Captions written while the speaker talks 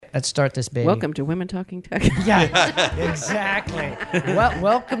let's start this baby. Welcome to Women Talking Tech. Yeah, exactly.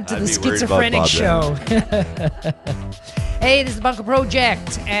 Welcome to I'd the be worried Schizophrenic about Show. Hey, this is the Bunker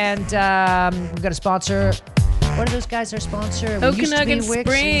Project, and we've got a sponsor. What are those guys? Our sponsor? We used to be Okanagan Wix's.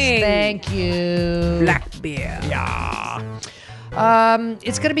 Spring. Thank you. Black beer. Yeah.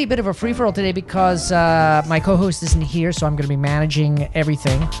 It's going to be a bit of a free-for-all today because my co-host isn't here, so I'm going to be managing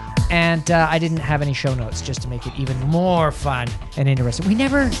everything. And I didn't have any show notes just to make it even more fun and interesting. We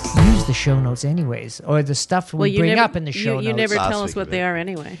never use the show notes anyways, or the stuff we bring up in the show notes. You never tell us what they are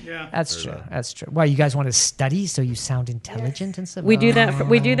anyway. Yeah. That's true. That's true. Why, you guys want to study so you sound intelligent and stuff? We do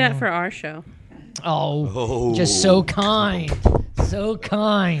that for our show. Oh, just so kind. So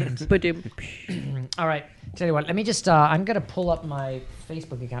kind. But All right. Tell you what, let me just, I'm going to pull up my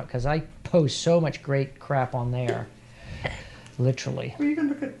Facebook account because I post so much great crap on there. Literally. Well, you can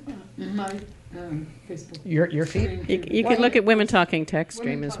look at my Facebook. Your feed? you can look at Women Talking Tech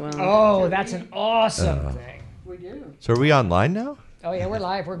stream as well. Oh, that's an awesome thing. We do. So are we online now? Oh yeah, we're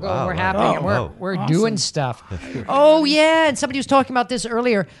live. We're going. Wow. We're happening. Oh, we're awesome. doing stuff. Oh yeah, and somebody was talking about this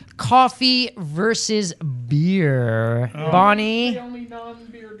earlier. Coffee versus beer. Bonnie. The only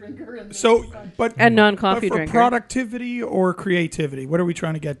non-beer drinker in So, but And non-coffee but for drinker. productivity or creativity, what are we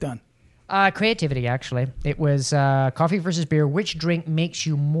trying to get done? Creativity, actually. It was coffee versus beer. Which drink makes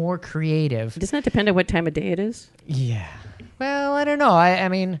you more creative? Doesn't that depend on what time of day it is? Yeah. Well, I don't know. I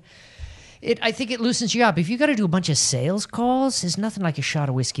mean, I think it loosens you up. If you got to do a bunch of sales calls, there's nothing like a shot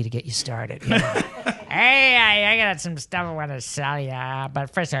of whiskey to get you started. You know? Hey, I got some stuff I want to sell you,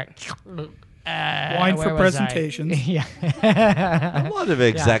 but first, Wine where for was I? presentations. Yeah. A lot of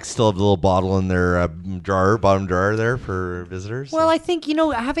execs still have a little bottle in their bottom drawer there for visitors. Well, I think,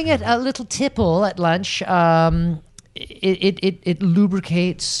 having a little tipple at lunch, it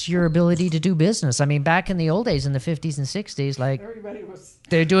lubricates your ability to do business. I mean, back in the old days, in the 50s and 60s, like, Everybody was.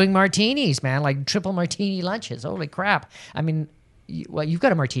 they're doing martinis, man, like triple martini lunches. Holy crap. I mean, you've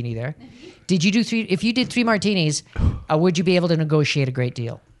got a martini there. Did you do three? If you did 3 martinis, would you be able to negotiate a great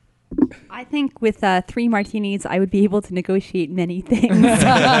deal? I think with 3 martinis, I would be able to negotiate many things.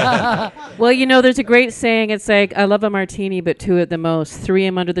 Well, there's a great saying. It's like, I love a martini, but 2 at the most. 3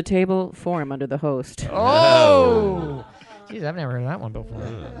 am under the table, 4 am under the host. Oh! Jeez, I've never heard that one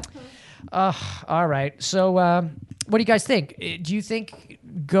before. All right. So what do you guys think? Do you think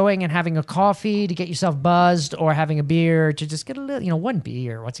going and having a coffee to get yourself buzzed or having a beer to just get a little, one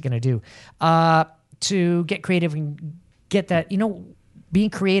beer, what's it going to do? To get creative and get that, being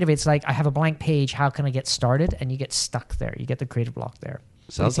creative, it's like I have a blank page. How can I get started? And you get stuck there. You get the creative block there.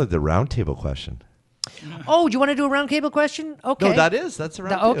 Sounds like the round table question. Oh, do you want to do a round table question? Okay. No, that's a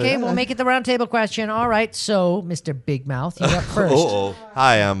round table. Okay, yeah. we'll make it the round table question. All right. So, Mr. Big Mouth, you're up first.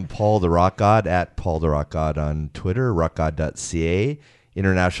 Hi, I'm Paul the Rock God at Paul the Rock God on Twitter, rockgod.ca,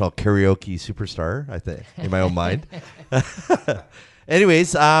 international karaoke superstar, I think, in my own mind.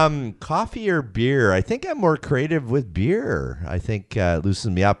 Anyways, coffee or beer? I think I'm more creative with beer. I think it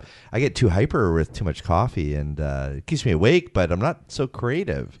loosens me up. I get too hyper with too much coffee, and it keeps me awake, but I'm not so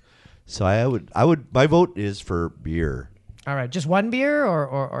creative. So I would. My vote is for beer. All right. Just one beer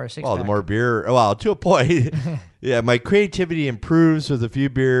or a 6-pack? Well, the more beer, to a point. Yeah, my creativity improves with a few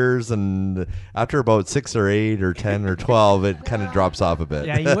beers, and after about 6 or 8 or 10 or 12, it kind of drops off a bit.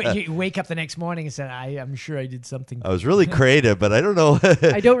 Yeah, you wake up the next morning and say, I'm sure I did something. I was really creative, but I don't know.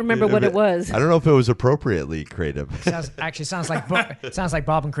 I don't remember what it was. I don't know if it was appropriately creative. Sounds like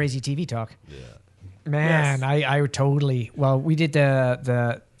Bob and Crazy TV Talk. Yeah. Man, yes. I totally. Well, we did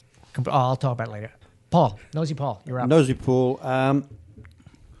the. I'll talk about it later. Paul, Nosy Paul, you're up. Nosy Paul,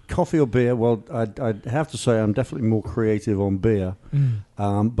 coffee or beer? Well, I'd have to say I'm definitely more creative on beer.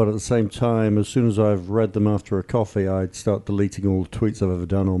 But at the same time, as soon as I've read them after a coffee, I'd start deleting all the tweets I've ever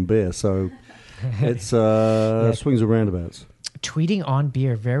done on beer. So it's swings and roundabouts. Tweeting on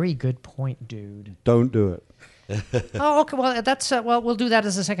beer, very good point, dude. Don't do it. Oh, okay. Well, that's we'll do that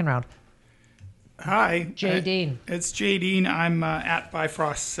as a second round. Hi. Jay Dean. It's Jay Dean. I'm at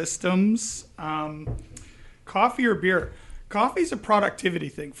Bifrost Systems. Coffee or beer? Coffee's a productivity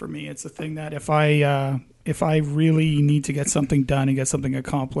thing for me. It's a thing that if I really need to get something done and get something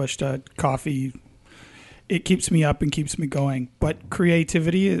accomplished, coffee, it keeps me up and keeps me going. But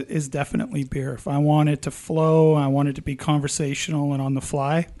creativity is definitely beer. If I want it to flow, I want it to be conversational and on the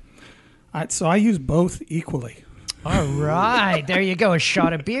fly. So I use both equally. All right, there you go. A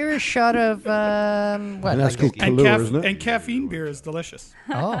shot of beer, a shot of what? And that's called Kahlua, isn't it? And caffeine beer is delicious.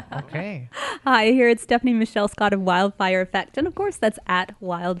 Oh, okay. Hi, here it's Stephanie Michelle Scott of Wildfire Effect. And of course, that's at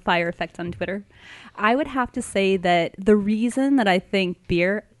Wildfire Effect on Twitter. I would have to say that the reason that I think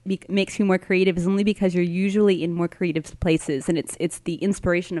beer makes you more creative is only because you're usually in more creative places, and it's the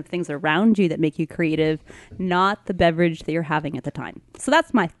inspiration of things around you that make you creative, not the beverage that you're having at the time. So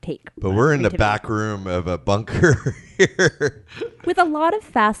that's my take. But on we're in the creativity. back room of a bunker here. With a lot of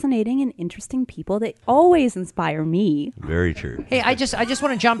fascinating and interesting people that always inspire me. Very true. Hey, I just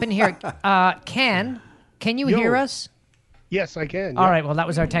want to jump in here. Can you Yo. hear us? Yes, I can. All yeah. right. Well, that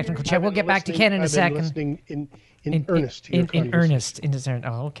was our technical check. I've We'll been get back to listening- Ken in a I've been second. listening in earnest to your In conversation. earnest.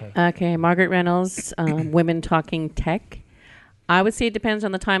 Oh, okay. Okay, Margaret Reynolds, Women Talking Tech. I would say it depends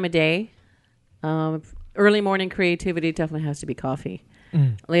on the time of day. Early morning creativity definitely has to be coffee.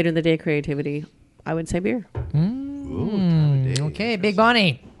 Later in the day creativity, I would say beer. Ooh, time of day. Okay, Big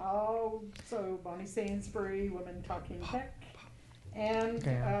Bonnie. Oh, so Bonnie Sainsbury, Women Talking Tech. And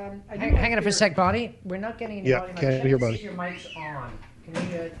Okay. I do Hang like on for a beer. sec, Bonnie. We're not getting any Yeah, volume. can't Check hear to see Bonnie. if your mic's on.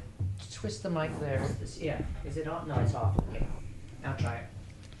 Can you twist the mic there? Yeah. Is it on? No, it's off. Okay. Now try it.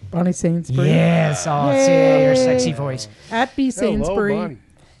 Bonnie Sainsbury. Yes. Oh, see your sexy voice. At B Hello, Sainsbury. Bonnie.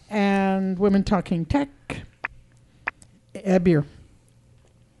 And Women Talking Tech. Beer.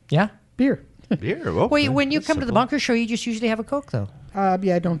 Yeah. Beer. Beer. Oh, Well, when you that's come to the simple. bunker show, you just usually have a Coke, though.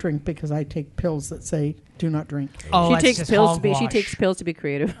 Yeah, I don't drink because I take pills that say do not drink. Oh, She that's takes just pills to be. She hogwash. takes pills to be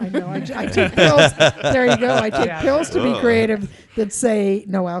creative. I know. I take pills. There you go. I take Yeah. pills to be Oh. creative that say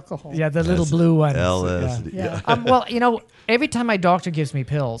no alcohol. Yeah, the little blue ones. LSD. Yeah. Well, every time my doctor gives me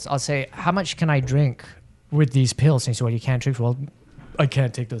pills, I'll say, "How much can I drink with these pills?" And he said, "Well, you can't drink." Well, I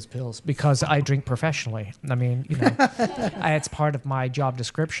can't take those pills because I drink professionally. I mean, it's part of my job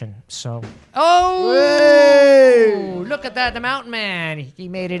description. So, look at that, the mountain man. He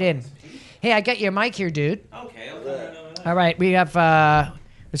made it in. Hey, I got your mic here, dude. Okay. All right, we have a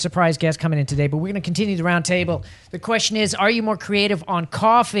surprise guest coming in today, but we're going to continue the round table. The question is, are you more creative on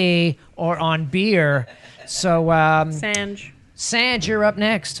coffee or on beer? So, Sanj. Sanj, you're up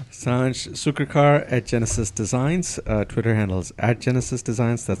next. Sanj Sukrkar at Genesis Designs. Twitter handles at Genesis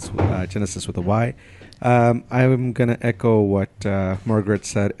Designs. That's Genesis with a Y. I'm going to echo what Margaret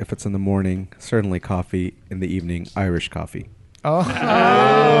said. If it's in the morning, certainly coffee. In the evening, Irish coffee. Oh, he's All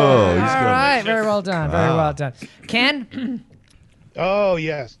going. right, very well done. Very Wow. well done. Ken? Oh,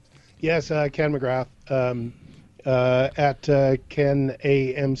 yes. Yes, Ken McGrath at Ken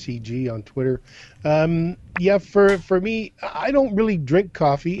AMCG on Twitter. Yeah, for me, I don't really drink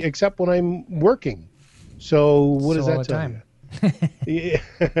coffee except when I'm working. So what does So all that the tell time. you?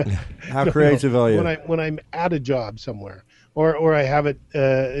 Yeah. How creative are you? When I'm at a job somewhere, or I have it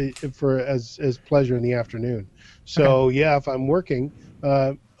for as pleasure in the afternoon. So yeah, if I'm working,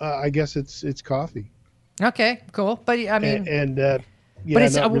 I guess it's coffee. Okay, cool. But I mean, Yeah, but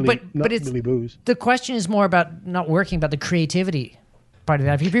it's not really, not but it's really booze. the question is more about not working, but the creativity part of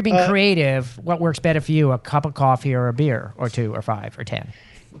that. If you're being creative, what works better for you? A cup of coffee or a beer or 2 or 5 or 10?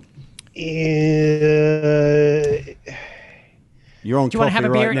 You're on Do you want to have coffee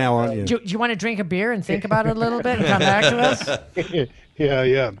a beer right now, aren't you? Do you want to drink a beer and think about it a little bit and come back to us?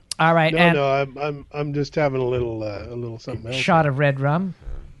 Yeah. All right, and I'm just having a little something else. shot of red rum.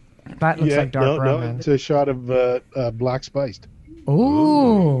 That looks like dark rum. No, man. it's a shot of black spiced.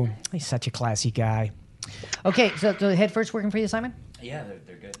 Ooh, he's such a classy guy. Okay, so the head first working for you, Simon? Yeah,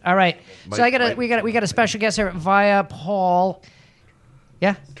 they're good. All right. So Mike- we got a special guest here via Paul.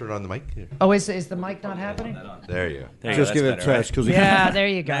 Yeah. Turn on the mic. Here. Oh, is the mic not happening? There you go. There you Just go, give it a that's better, test because Yeah, there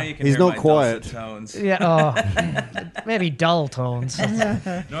you Now go. you can He's hear not my quiet. dulcet tones. Yeah. Oh, maybe dull tones.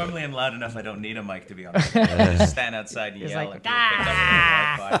 Normally I'm loud enough I don't need a mic to be honest. I just stand outside and It's yell like, and people pick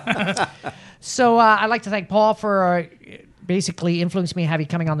up on the Wi-Fi. So I'd like to thank Paul for basically influencing me, have you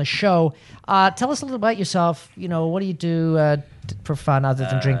coming on the show. Tell us a little about yourself. What do you do for fun other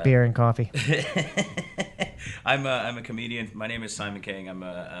than drink beer and coffee? I'm a comedian. My name is Simon King. I'm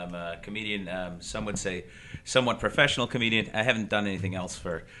a comedian. Some would say somewhat professional comedian. I haven't done anything else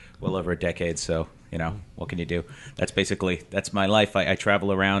for well over a decade. So what can you do? That's my life. I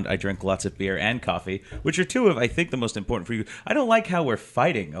travel around. I drink lots of beer and coffee, which are two of I think the most important for you. I don't like how we're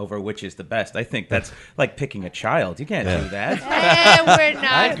fighting over which is the best. I think that's like picking a child. You can't do that. We're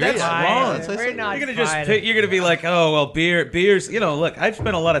not. agree. That's wrong. We're not. You're gonna be like, oh well, beer's. Look, I've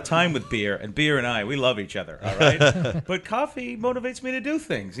spent a lot of time with beer, and beer and I, we love each other. All right, but coffee motivates me to do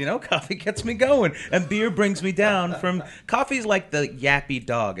things. Coffee gets me going, and beer brings me down. Coffee's like the yappy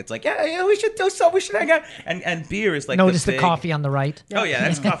dog. It's like, yeah, we should do so. We should hang out. And beer is like Notice the big- coffee on the right. Oh yeah,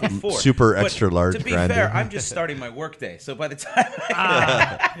 that's coffee 4. Super But extra large To be grande. fair, I'm just starting my work day, so by the time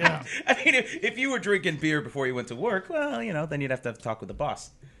I mean, if you were drinking beer before you went to work, well, then you'd have to talk with the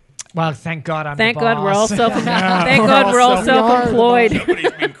boss. Well, thank God I'm Thank the God we're all boss. Thank God we're all self-employed.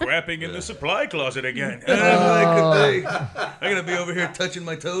 Somebody's been crapping in the supply closet again. I'm gonna be over here touching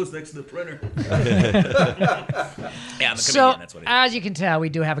my toes next to the printer. Yeah, I'm a comedian. So, That's what it is. as you can tell, we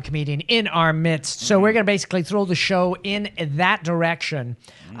do have a comedian in our midst. So we're going to basically throw the show in that direction.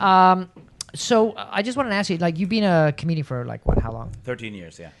 So I just wanted to ask you, like, you've been a comedian for like what? How long? 13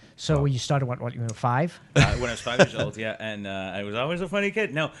 years, yeah. So you started what? You were 5? When I was 5 years old, yeah, and I was always a funny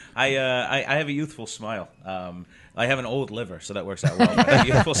kid. No, I have a youthful smile. I have an old liver, so that works out well. I have a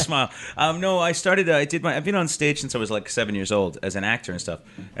youthful smile. No, I started. I've been on stage since I was like 7 years old as an actor and stuff.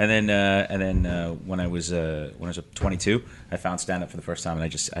 And then when I was 22, I found stand up for the first time,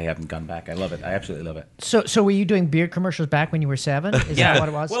 and I haven't gone back. I love it. I absolutely love it. So were you doing beer commercials back when you were 7? Is that what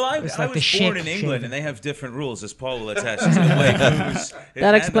it was? Well, I It was like the born chic in England, shaving. and they have different rules, as Paul will attest to. The way booze is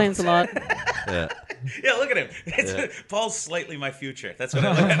That explains a handled. lot. Yeah, look at him. Paul's slightly my future. That's what I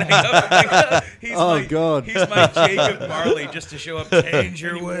look at. He's God. He's my Jacob Marley just to show up. Change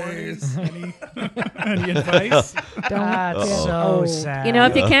your ways. Any advice? That's so sad. You know,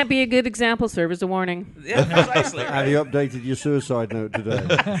 if you can't be a good example, serve as a warning. Yeah, precisely. Have you updated your suicide note today?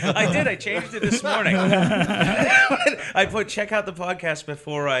 I did. I changed it this morning. I put check out the podcast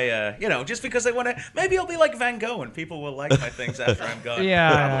before I, just because I want to. Maybe I'll be like Van Gogh and people will like my things after I'm gone.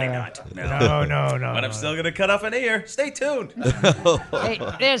 Yeah. Probably not. No. But I'm still going to cut off an ear. Stay tuned. Hey,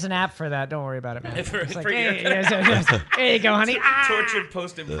 there's an app for that. Don't worry about it, man. For It's like, ear hey, yes. Here you go, honey. Tortured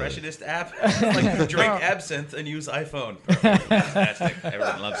post-impressionist app. Like drink absinthe and use iPhone. Perfect. Fantastic.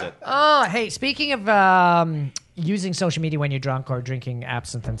 Everyone loves it. Oh, hey, speaking of using social media when you're drunk or drinking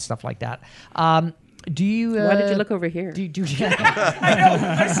absinthe and stuff like that, do you... Why did you look over here? Do you I know.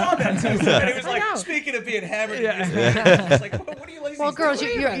 I saw that too. And it was like, speaking of being hammered, it's like, what are you lazy? Well, girls,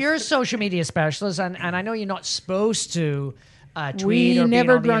 you're a social media specialist, and I know you're not supposed to tweet We or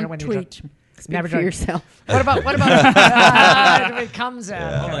never be on the internet drunk when you're drunk. tweet. Speak Never for drunk. yourself. What about if it comes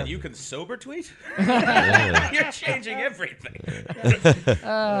out? Hold on, you can sober tweet? You're changing everything.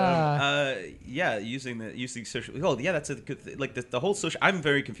 Using social. Oh, yeah, that's a good thing. Like the whole social. I'm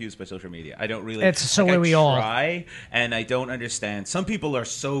very confused by social media. I don't really. So like, are we all. try, and I don't understand. Some people are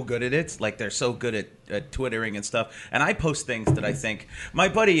so good at it. Like they're so good at Twittering and stuff. And I post things that I think. My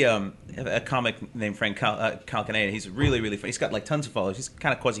buddy, a comic named Frank Calcanea, he's really, really funny. He's got like tons of followers. He's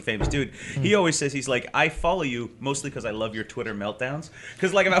kind of quasi-famous dude. He always says, he's like, I follow you mostly because I love your Twitter meltdowns.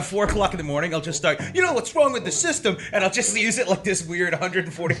 Because like about 4 o'clock in the morning, I'll just start, what's wrong with the system? And I'll just use it like this weird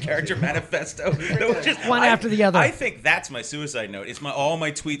 140-character manifesto. One after the other. I think that's my suicide note. It's all my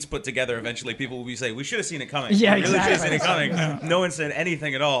tweets put together. Eventually, people will be saying, we should have seen it coming. Yeah, we really should have exactly. seen it coming. No one said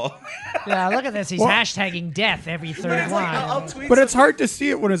anything at all. Yeah, look at this. He's hashtagging death every third It's like, line. I'll tweet But it's something. hard to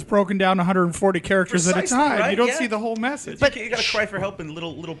see it when it's broken down 140 characters at a Precisely, time. right? You don't Yeah. see the whole message. But you gotta cry for help in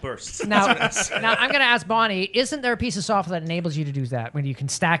little bursts. Now, I'm going to ask Bonnie, isn't there a piece of software that enables you to do that, when you can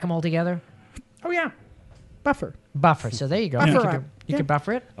stack them all together? Oh, yeah. Buffer. Buffer. So there you go. Buffer You app. can, you can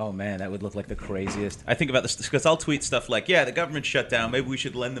buffer it. Oh man, that would look like the craziest. I think about this because I'll tweet stuff like, "Yeah, the government shut down. Maybe we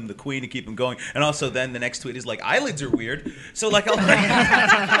should lend them the Queen to keep them going." And also, then the next tweet is like, "Eyelids are weird." So like,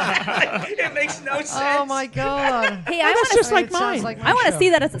 it makes no sense. Oh my god. Hey, I That's want just to. like It sounds mine. like my I want to show. see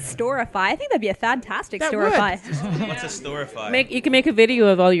that as a storify. I think that'd be a fantastic That storify. What's a storify? You can make a video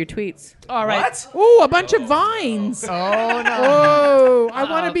of all your tweets. All right. What? Oh, a bunch of vines. Oh no. Oh, I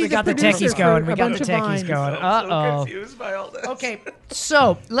want to be We the got the producer techies going. for We a got bunch the of techies vines. going. I'm Uh so oh. confused by all this. Okay,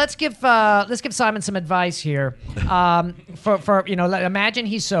 so let's give Simon some advice here. For imagine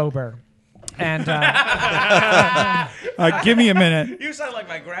he's sober, and Give me a minute. You sound like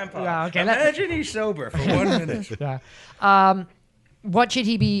my grandpa. Yeah, okay, Imagine he's sober for 1 minute. what should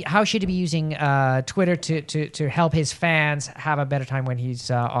he be? How should he be using Twitter to help his fans have a better time when he's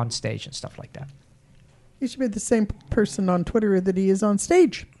on stage and stuff like that? He should be the same person on Twitter that he is on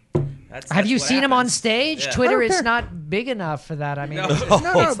stage. Have you what seen him on happens. stage? Yeah. Twitter I don't is care. not big enough for that. I mean, No.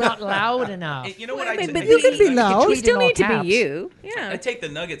 it's not loud enough. You know what I But did? You can be You loud. tweet Still in all need to caps. be you. Yeah. I take the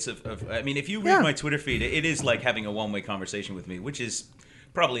nuggets of I mean, if you read Yeah. my Twitter feed, it is like having a one-way conversation with me, which is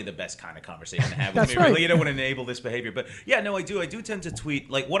probably the best kind of conversation to have with That's me. right. Really, you don't want to enable this behavior, but yeah, no, I do. I do tend to tweet.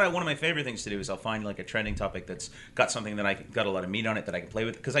 Like, one of my favorite things to do is I'll find like a trending topic that's got something that I got a lot of meat on it that I can play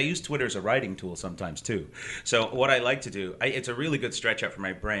with, because I use Twitter as a writing tool sometimes too. So what I like to do, it's a really good stretch out for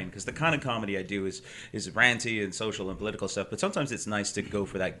my brain, because the kind of comedy I do is ranty and social and political stuff, but sometimes it's nice to go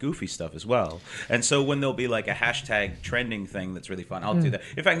for that goofy stuff as well. And so when there'll be like a hashtag trending thing that's really fun, I'll do that.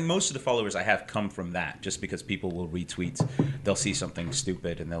 In fact, most of the followers I have come from that, just because people will retweet. They'll see something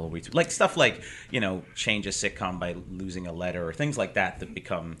stupid, and they'll retweet like stuff like change a sitcom by losing a letter or things like that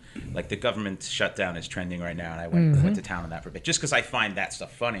become like the government shutdown is trending right now, and I went to town on that for a bit just because I find that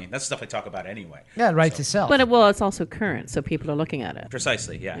stuff funny. That's stuff I talk about anyway. Yeah, it writes itself. But it's also current, so people are looking at it.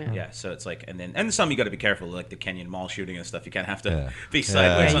 Precisely, yeah. So it's like, and some you got to be careful, like the Kenyan mall shooting and stuff. You can't have to be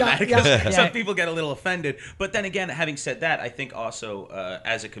sideways on that because some people get a little offended. But then again, having said that, I think also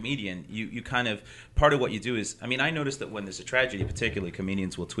as a comedian, you kind of part of what you do is, I mean, I noticed that when there's a tragedy, particularly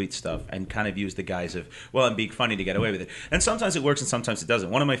comedians will tweet stuff and kind of use the guise of, well, I'm being funny to get away with it. And sometimes it works and sometimes it doesn't.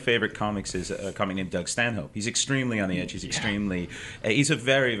 One of my favorite comics is a comic named Doug Stanhope. He's extremely on the edge. He's extremely, he's a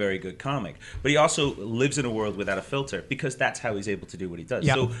very, very good comic. But he also lives in a world without a filter because that's how he's able to do what he does.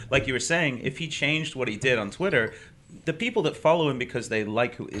 So like you were saying, if he changed what he did on Twitter, the people that follow him because they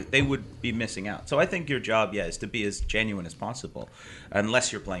like they would be missing out. So I think your job, is to be as genuine as possible,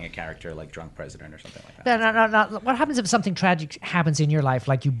 unless you're playing a character like Drunk President or something like that. No. What happens if something tragic happens in your life,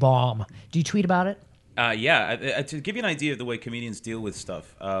 like you bomb? Do you tweet about it? To give you an idea of the way comedians deal with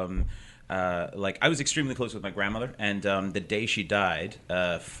stuff, like I was extremely close with my grandmother, and the day she died,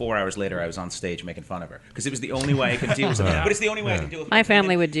 4 hours later, I was on stage making fun of her because it was the only way I could deal with it. But it's the only way I can deal with it. My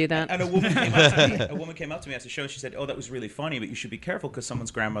family would do that. And a woman came up to me after the show. And she said, "Oh, that was really funny, but you should be careful because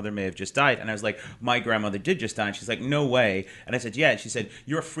someone's grandmother may have just died." And I was like, "My grandmother did just die." And she's like, "No way." And I said, "Yeah." And she said,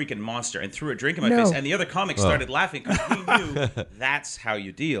 "You're a freaking monster," and threw a drink in my face. And the other comics started laughing because we knew that's how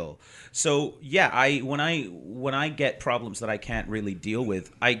you deal. So when I get problems that I can't really deal with,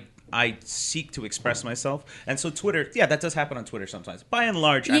 I seek to express myself, and so Twitter, that does happen on Twitter sometimes. By and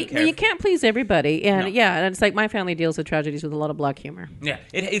large, I'm careful. You can't please everybody, and and it's like my family deals with tragedies with a lot of black humor. Yeah,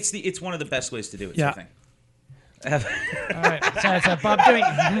 it's one of the best ways to do it. I think. All right, so Bob doing.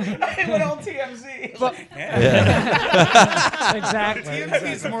 I went all TMZ.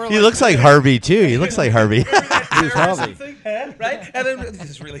 Exactly. He looks like Harvey too. He looks like Harvey. Who's Harvey? Right? And then this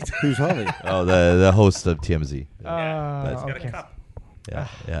is really. Who's Harvey? Oh, the host of TMZ. Got a cup.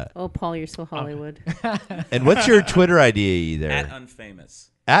 Yeah. Oh, Paul, you're so Hollywood. And what's your Twitter ID there? At Unfamous.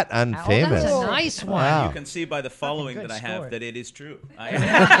 At Unfamous. That's a nice one. Wow. You can see by the following that I have that it is true.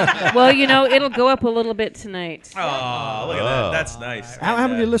 Well, it'll go up a little bit tonight. Oh, look at that. That's nice. How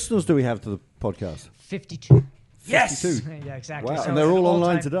many listeners do we have to the podcast? 52. Yes. 52. Yeah, exactly. Wow, So and they're it's all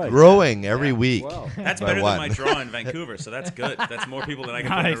online all-time- today. Growing every week. Wow. That's By better one. than my draw in Vancouver, so that's good. That's more people than I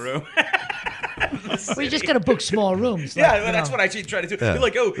can put in a room. Well, you just got to book small rooms. That's what I try to do. Yeah. You're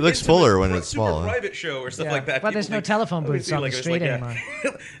like, It looks fuller when it's super small, huh? private show or stuff like that. Well, there's People no think, telephone we booths feel on the it's street anymore.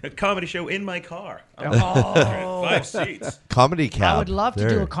 A comedy show in my car. Oh. 5 seats. Comedy cab. I would love to there.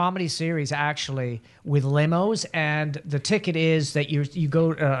 do a comedy series actually with limos, and the ticket is that you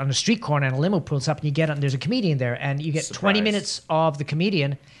go on a street corner and a limo pulls up and you get on. There's a comedian there, and you get 20 Surprise. minutes of the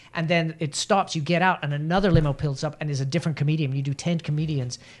comedian, and then it stops. You get out, and another limo pulls up, and there's a different comedian. You do 10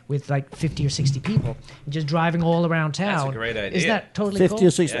 comedians with like 50 or 60 people, and just driving all around town. That's a great idea. Isn't that totally 50 cool?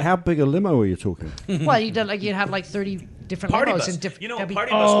 or 60. Yeah. How big a limo are you talking? Well, you'd have like 30 different Party limos bus. and different.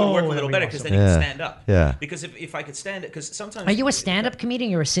 Party bus would work a little better because then you can Yeah. stand up. Yeah. Because if I could stand it, because sometimes. Are you a stand-up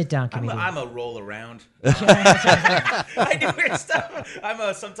comedian or a sit-down I'm comedian? a roll around. I do weird stuff.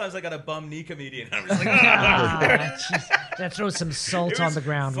 Sometimes I got a bum knee comedian. I'm just like, That throws some It salt was on the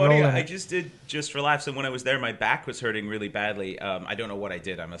ground. Funny, rolling I it. just did just for laughs, and when I was there, my back was hurting really badly. I don't know what I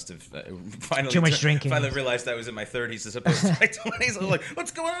did. I must have finally Too much drinking. Finally realized I was in my 30s as opposed to my 20s. I was like,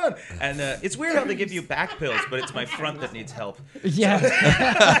 "What's going on?" And it's weird how they give you back pills, but it's my front that needs help. Yeah.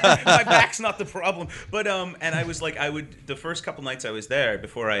 My back's not the problem. But and I was like, the first couple nights I was there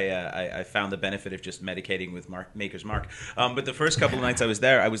before I found the benefit of just medicating with Maker's Mark. But the first couple of nights I was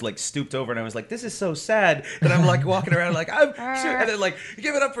there, I was like stooped over and I was like, this is so sad. And I'm like walking around like and then like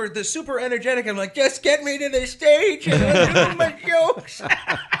give it up for the super energetic. I'm like, just get me to the stage and I'll do my jokes.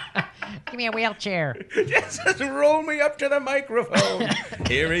 Give me a wheelchair. Just roll me up to the microphone.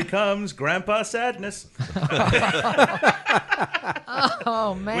 Here he comes, Grandpa Sadness.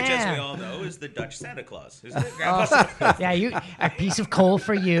 Oh man! Which, as we all know, is the Dutch Santa Claus, isn't it? Grandpa Santa Claus. Yeah, a piece of coal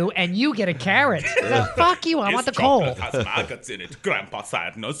for you, and you get a carrot. Fuck you! I want the coal. This chocolate has maggots in it, Grandpa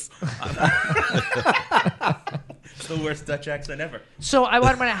Sadness. It's the worst Dutch accent ever. So I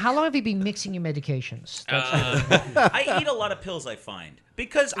want to know, how long have you been mixing your medications? I eat a lot of pills, I find.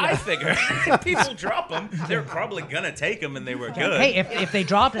 Because I figure if people drop them, they're probably going to take them and they were good. Hey, if they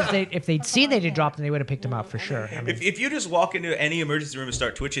dropped, if they'd seen they dropped, then they would have picked them up for sure. I mean, If you just walk into any emergency room and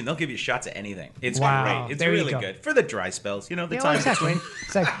start twitching, they'll give you shots at anything. It's Wow. great. It's There you really go. good. For the dry spells, the yeah, time exactly. between.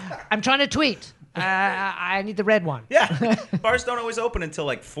 It's like, I'm trying to tweet. I need the red one. Yeah. Bars don't always open until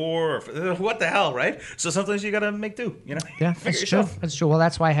like 4 or what the hell, right? So sometimes you got to make do, Yeah, Figure that's true. yourself. That's true. Well,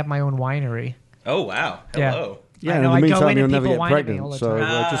 that's why I have my own winery. Oh, wow. Hello. Yeah, I in know. the I go meantime, in you'll and never people get whine at me all pregnant. the So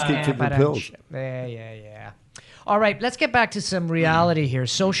time. just keep taking the but pills. Yeah. All right, let's get back to some reality here.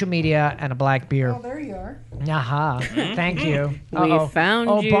 Social media and a black beer. Oh, there you are. Aha. Thank you. We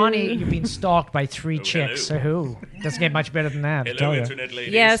found you. Bonnie, you've been stalked by 3 chicks. So who? Doesn't get much better than that. I tell you. ladies.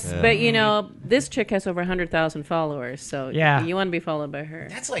 Yes, but you know, this chick has over 100,000 followers, so Yeah. you want to be followed by her.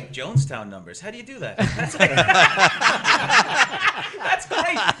 That's like Jonestown numbers. How do you do that? That's, like, that's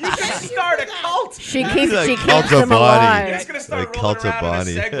great. You can start a cult. She Like keeps cult them of Bonnie. You're just alive. gonna start Like rolling cult of around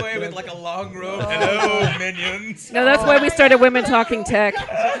in a Bonnie. Segway with like a long robe. Hello, minions. No, that's why we started Women Talking Tech.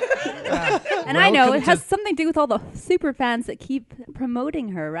 And I know it has something to do with all the super fans that keep promoting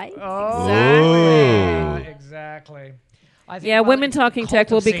her, right? Ooh. Exactly. I think, Yeah, well, Women Talking cult Tech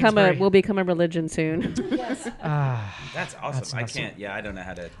of will become Sainsbury. a religion soon. That's awesome. That's I awesome. can't. Yeah, I don't know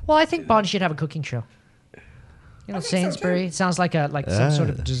how to. Well, I think Bonnie should have a cooking show. You know, Sainsbury. It sounds like some sort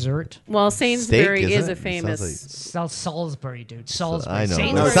of dessert. Well, Sainsbury Steak, is isn't a it? famous. Salisbury, dude. Salisbury. I know.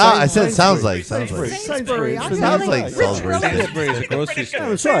 Sainsbury. I said sounds like. Sainsbury. Sainsbury. I Sounds know. like Salisbury. Sainsbury is a grocery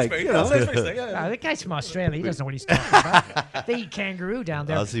store. It's like, you know. That guy's from Australia. He doesn't know what he's talking about. They eat kangaroo down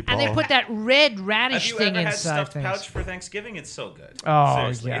there. Aussie And they Paul. put that red Have radish you thing ever had inside stuffed things. pouch for Thanksgiving? It's so good. Oh,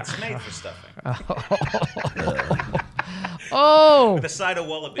 Seriously, yeah. it's made for stuffing. Oh, With a side of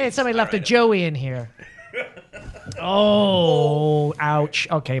wallaby. hey, somebody left a Joey in here. Oh, ouch.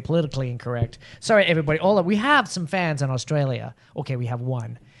 Okay, politically incorrect. Sorry, everybody. We have some fans in Australia. Okay, we have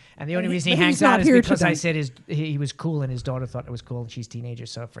one. And the only reason he but hangs he's not out is here because I today. said he was cool and his daughter thought it was cool and she's a teenager.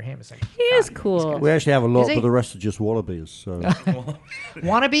 So for him, it's like, He is cool. We actually have a lot, Is he? but the rest are just wallabies. So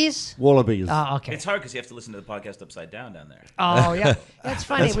wannabes? wallabies. Oh, okay. It's hard because you have to listen to the podcast upside down there. Oh, yeah. That's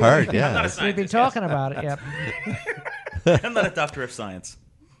funny. That's hard, yeah. I'm not a We've been scientist, talking about it, yep. I'm not a doctor of science.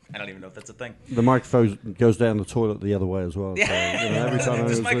 I don't even know if that's a thing. The microphone goes down the toilet the other way as well. So, every time I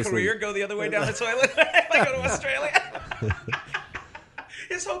Does was my listening- career go the other way down the toilet if I go to Australia?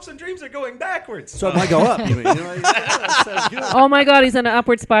 His hopes and dreams are going backwards. So it might go up. You mean? You know, that sounds good. Oh my God, he's on an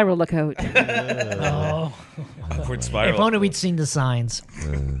upward spiral. Look out. Oh, Upward spiral. if only we'd seen the signs.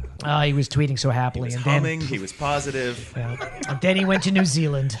 He was tweeting so He happily. was and humming. He was positive. and then he went to New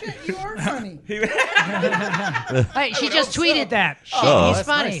Zealand. You are funny. Hey, she just tweeted that. Shit, Oh, he's that's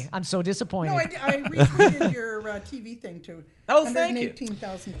funny. nice. I'm so disappointed. No, I retweeted your TV thing too. Oh, thank you.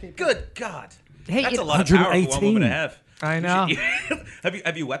 118,000 people. Good God. Hey, That's it- a lot of power for one 118. woman to have. I know.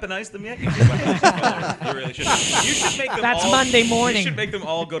 Have you weaponized them yet? You should weaponize them. You really should. You should make them That's all, Monday morning. You should make them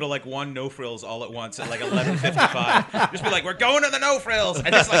all go to like one no frills all at once at like 11:55. Just be like, we're going to the no frills, and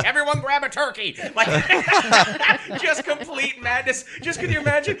just like everyone grab a turkey. Like just complete madness. Just can you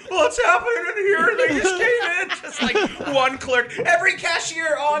imagine what's happening in here? They just came in. Just like one clerk, every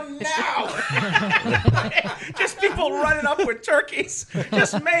cashier on now. Just people running up with turkeys.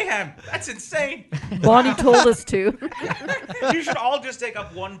 Just mayhem. That's insane. Bonnie told us to. You should all just take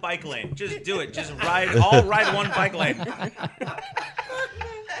up one bike lane. Just do it. Just all ride one bike lane.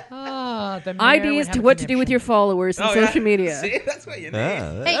 The mayor Ideas would to have what to do with conniption. your followers on social media. See, that's what you need.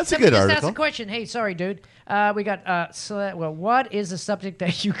 Yeah, Hey, that's a somebody good just asked article. a question. Hey, sorry, dude. We got what is the subject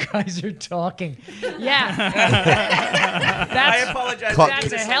that you guys are talking? Yeah, I that's apologize. Co- I do that's a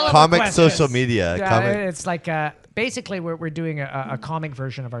this hell of a Comic question. social media. Comic. It's like basically we're doing a comic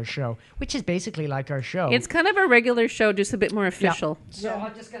version of our show, which is basically like our show. It's kind of a regular show, just a bit more official. so I'm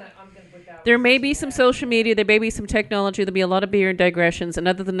gonna put that. There may be some social media, there may be some technology, there'll be a lot of beer and digressions, and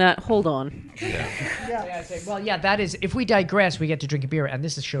other than that, hold on. Well, yeah, that is. If we digress, we get to drink a beer, and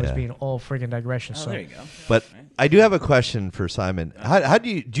this show is Yeah. being all friggin' digression. Oh, so there you go. But I do have a question for Simon. How do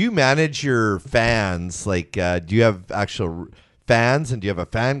you manage your fans? Like, do you have actual fans, and do you have a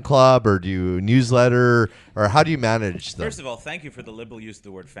fan club, or do you newsletter, or how do you manage them? First of all, thank you for the liberal use of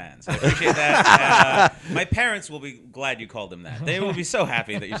the word fans. I appreciate that. My parents will be glad you called them that. They will be so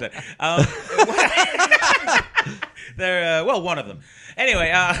happy that you said. They're one of them.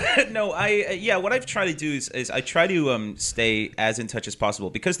 Anyway, no, what I've tried to do is I try to stay as in touch as possible,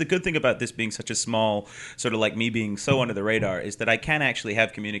 because the good thing about this being such a small, sort of like me being so under the radar, is that I can actually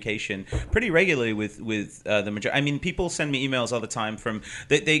have communication pretty regularly with the majority. I mean, people send me emails all the time from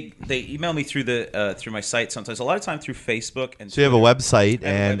they email me through through my site sometimes. A lot of time through Facebook and. So you have a website, I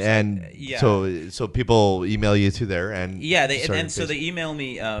have a and website, yeah. so people email you through there, and Yeah, so they email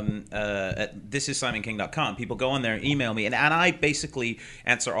me at thisissImonking.com. People go on there and email me, and I basically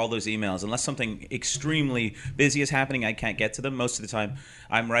answer all those emails unless something extremely busy is happening. I can't get to them. Most of the time,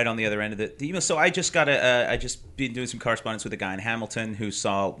 I'm right on the other end of the email. So I just I just been doing some correspondence with a guy in Hamilton who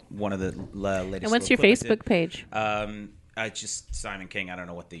saw one of the latest. And what's your little clip I Facebook page? Just Simon King. I don't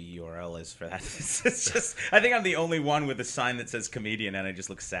know what the URL is for that. It's just, I think I'm the only one with a sign that says comedian, and I just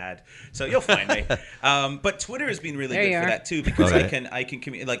look sad. So you'll find me. But Twitter has been really good for that too, because I can like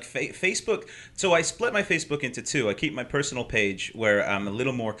Facebook. So I split my Facebook into two. I keep my personal page where I'm a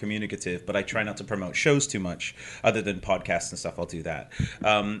little more communicative, but I try not to promote shows too much. Other than podcasts and stuff, I'll do that.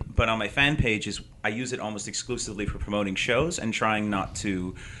 But on my fan page I use it almost exclusively for promoting shows and trying not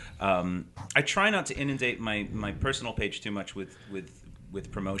to. I try not to inundate my personal page too much with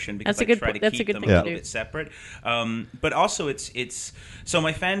promotion, because I try to keep them a little bit separate. But also it's so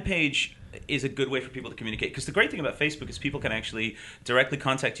my fan page is a good way for people to communicate, because the great thing about Facebook is people can actually directly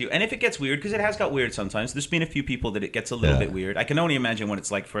contact you, and if it gets weird, because it has got weird sometimes, there's been a few people that it gets a little bit weird. I can only imagine what it's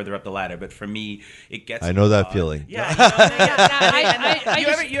like further up the ladder, but for me it gets I know that feeling. You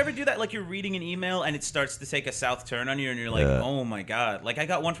ever do that, like you're reading an email and it starts to take a south turn on you and you're like, oh my god. Like I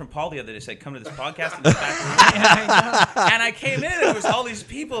got one from Paul the other day, said come to this podcast in the back room. And I came in and it was all these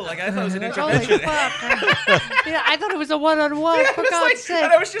people, like I thought it was an intervention. I thought it was a one-on-one, for God's sake.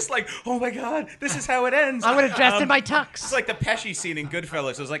 And I was just like, oh my god, this is how it ends. I would have dressed in my tux. It's like the Pesci scene in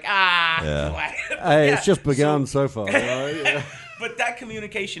Goodfellas. I was like, it's just begun so far. Right? But that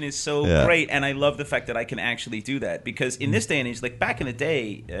communication is so great, and I love the fact that I can actually do that, because in this day and age, like back in the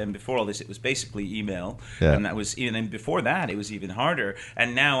day, and before all this, it was basically email, and that was even, and before that, it was even harder.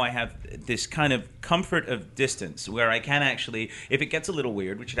 And now I have this kind of comfort of distance where I can actually, if it gets a little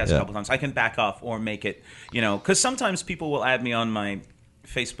weird, which it has a couple times, I can back off or make it, because sometimes people will add me on my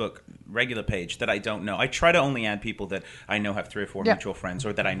Facebook regular page that I don't know. I try to only add people that I know have 3 or 4 mutual friends,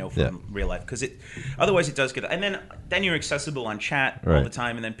 or that I know from real life, because otherwise it does get, and then you're accessible on chat all the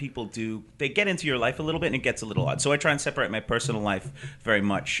time, and then people they get into your life a little bit, and it gets a little odd. So I try and separate my personal life very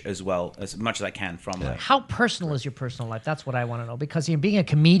much as much as I can from life. How personal is your personal life? That's what I want to know, because being a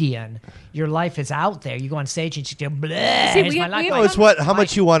comedian, your life is out there. You go on stage and you go, bleh, here's my life. No, it's how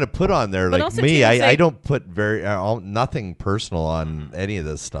much you want to put on there. Like me, I don't put nothing personal on any of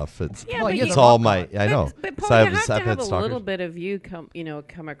this stuff. It's all my. I know. But Paul, you have to have a little bit of you come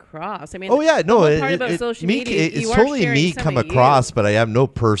across. I mean, part about social media, it's totally me come across, but I have no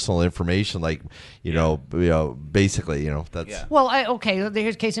personal information. Like basically, that's. Yeah. Well,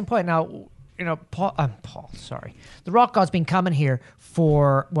 here's case in point. Now, Paul. Sorry, the Rock God's been coming here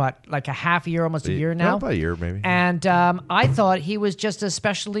for what, like a half a year, almost a year now. About a year, maybe. And I thought he was just a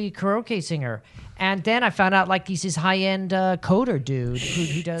specialty karaoke singer. And then I found out like he's this high-end coder dude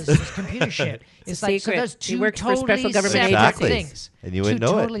who does this computer shit. It's like secret. So there's two works totally for special government separate things. And you wouldn't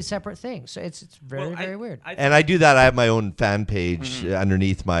know Two totally separate things. So it's very, very weird. And I do that. I have my own fan page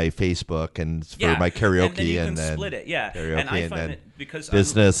underneath my Facebook, and for my karaoke, and then split it. Yeah, karaoke, and I find it because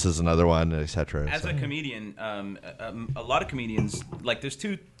business is another one, etc. As a comedian, a lot of comedians, like there's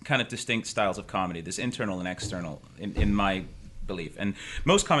two kind of distinct styles of comedy. There's internal and external in my belief. And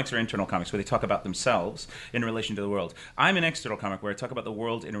most comics are internal comics where they talk about themselves in relation to the world. I'm an external comic where I talk about the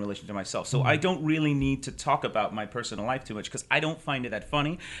world in relation to myself. So I don't really need to talk about my personal life too much because I don't find it that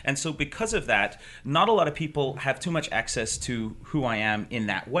funny. And so because of that, not a lot of people have too much access to who I am in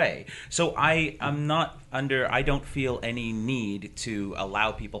that way. So I don't feel any need to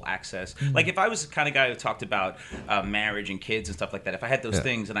allow people access. Like if I was the kind of guy who talked about marriage and kids and stuff like that, if I had those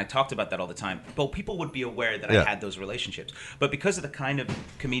things and I talked about that all the time, well, people would be aware that I had those relationships. But because of the kind of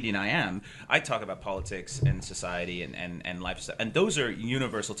comedian I am, I talk about politics and society and lifestyle. And those are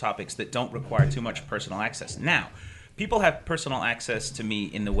universal topics that don't require too much personal access. Now, people have personal access to me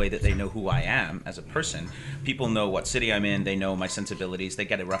in the way that they know who I am as a person. People know what city I'm in. They know my sensibilities. They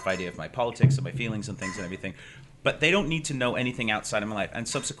get a rough idea of my politics and my feelings and things and everything. But they don't need to know anything outside of my life. And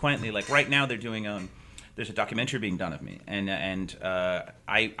subsequently, like right now, they're doing there's a documentary being done of me, and I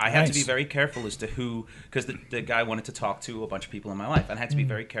had to be very careful as to who, because the guy wanted to talk to a bunch of people in my life, and I had to be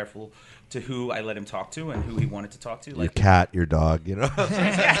very careful to who I let him talk to and who he wanted to talk to. Like your cat, your dog, you know.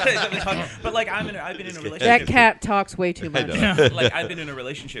 But like I've been in a relationship. That cat talks way too much. Like I've been in a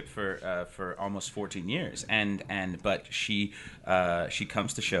relationship for almost 14 years, but she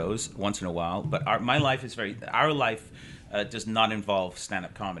comes to shows once in a while. But our life does not involve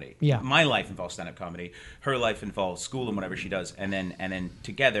stand-up comedy. Yeah. My life involves stand-up comedy. Her life involves school and whatever she does. And then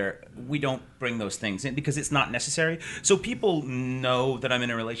together, we don't bring those things in because it's not necessary. So people know that I'm in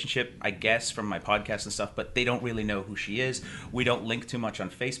a relationship, I guess, from my podcast and stuff, but they don't really know who she is. We don't link too much on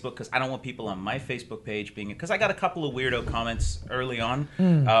Facebook because I don't want people on my Facebook page being... Because I got a couple of weirdo comments early on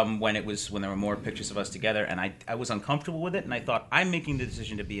when there were more pictures of us together, and I was uncomfortable with it, and I thought, I'm making the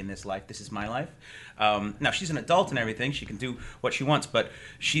decision to be in this life. This is my life. Now, she's an adult and everything. she can do what she wants, but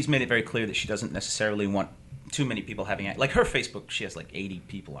she's made it very clear that she doesn't necessarily want too many people having like her Facebook. She has like 80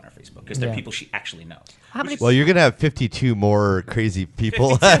 people on her Facebook because they're people she actually knows. Well, you're gonna have 52 more crazy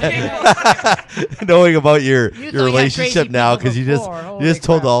people knowing about your relationship now because you just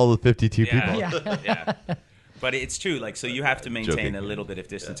told all the 52 people. Yeah. But it's true, like, so you have to maintain a little bit of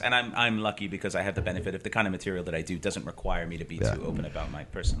distance, and I'm lucky because I have the benefit of the kind of material that I do doesn't require me to be too open about my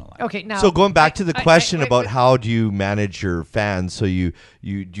personal life. Okay, now so going back to the question about how do you manage your fans? So you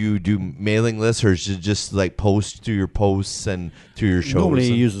do mailing lists, or is it just like post through your posts and through your shows? Normally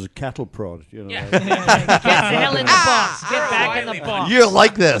he uses a cattle prod. You know, get the hell in the box. Get back in the box. You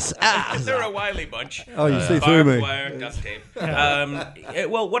like this? They're a wily bunch. Oh, you see through me. Wire, duct tape.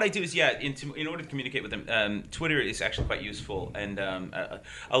 Well, what I do is, in order to communicate with them, Twitter is actually quite useful, and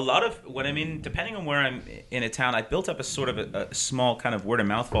a lot of when I'm in, depending on where I'm in a town, I built up a sort of a small kind of word of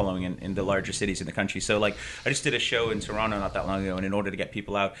mouth following in the larger cities in the country. So, like, I just did a show in Toronto not that long ago, and in order to get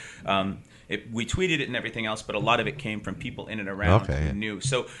people out, we tweeted it and everything else, but a lot of it came from people in and around who knew.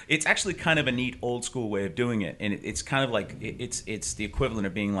 So it's actually kind of a neat old school way of doing it, and it's kind of like it's the equivalent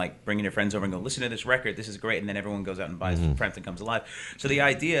of being like bringing your friends over and go, listen to this record, this is great, and then everyone goes out and buys it. Frampton Comes Alive. So the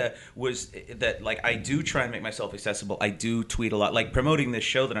idea was that, like, I do try and make myself accessible. I do tweet a lot, like promoting this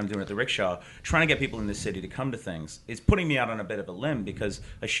show that I'm doing at the Rickshaw, trying to get people in this city to come to things. It's putting me out on a bit of a limb because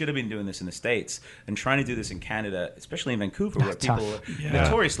I should have been doing this in the States and trying to do this in Canada, especially in Vancouver, where people are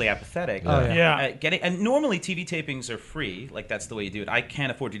notoriously apathetic. And normally TV tapings are free, like that's the way you do it. I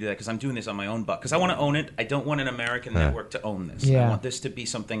can't afford to do that because I'm doing this on my own buck because I want to own it. I don't want an American network to own this. I want this to be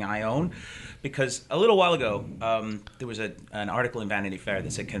something I own, because a little while ago there was an article in Vanity Fair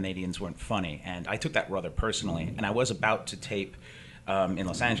that said Canadians weren't funny, and I took that rather personally, and I was about to tape in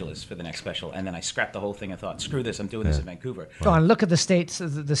Los Angeles for the next special, and then I scrapped the whole thing. I thought, screw this, I'm doing this in Vancouver. Go on, look at the states.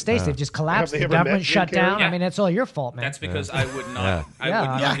 The states, they've just collapsed. The government shut down. I mean, that's all your fault, man. That's because I would not. I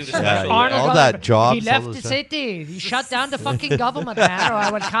would not do the special. All that jobs. He left the city. He shut down the fucking government, man, or I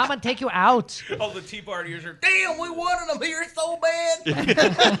would come and take you out. All the Tea Partiers are, damn, we wanted them here so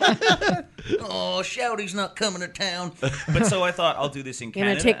bad. Oh, Shouty's not coming to town. But so I thought, I'll do this in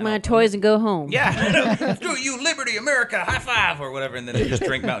Canada. Gonna take my toys and go home. Yeah. Screw you, Liberty, America, high five, or whatever, and then they just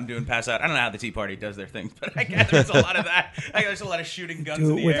drink Mountain Dew and pass out. I don't know how the Tea Party does their things, but I gather there's a lot of that. I guess there's a lot of shooting guns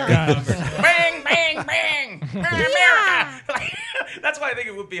in the air. Bang, bang, bang. America. That's why I think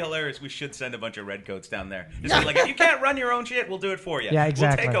it would be hilarious. We should send a bunch of redcoats down there. Just be like, if you can't run your own shit, we'll do it for you. Yeah,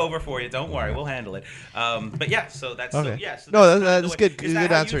 exactly. We'll take over for you. Don't worry, we'll handle it. But yeah, so that's okay. So that's good. Is that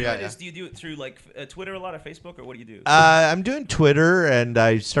good how answer. You do Yeah, it? Do you do it through like Twitter a lot, or Facebook, or what do you do? I'm doing Twitter, and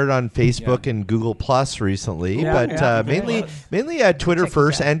I started on Facebook and Google Plus recently, but mainly Twitter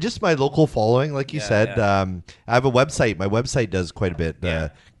first, and just my local following, like you said. I have a website. My website does quite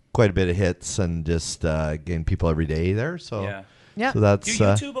a bit of hits, and just getting people every day there. So so that's. Do you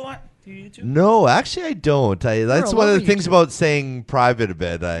YouTube a lot? No, actually, I don't. That's one of the things about staying private a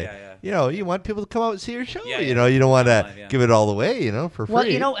bit. You know, you want people to come out and see your show. You know, you don't want to give it all away, for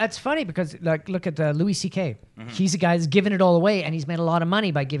free. Well, that's funny because, like, look at Louis C.K. He's a guy that's giving it all away, and he's made a lot of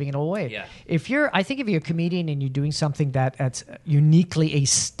money by giving it all away. Yeah. I think if you're a comedian and you're doing something that's uniquely a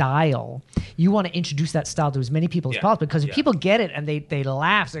style, you want to introduce that style to as many people as possible, because if people get it and they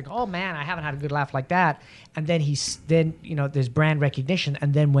laugh, it's like, oh man, I haven't had a good laugh like that. And then there's brand recognition,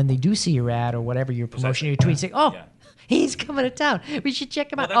 and then when they do see your ad or whatever, your promotion, your tweet, say, he's coming to town. We should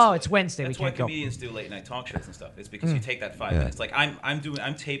check him out. It's Wednesday. That's we can't why comedians do late night talk shows and stuff. It's because you take that 5 minutes. Like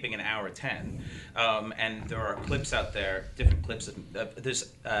I'm taping an hour 10, and there are clips out there, different clips.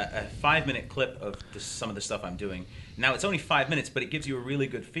 There's a 5-minute clip of some of the stuff I'm doing. Now it's only 5 minutes, but it gives you a really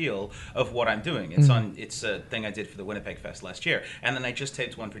good feel of what I'm doing. It's a thing I did for the Winnipeg Fest last year, and then I just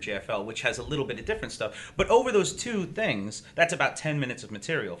taped one for JFL, which has a little bit of different stuff. But over those two things, that's about 10 minutes of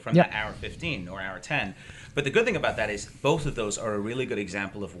material from that hour 15 or hour 10. But the good thing about that is both of those are a really good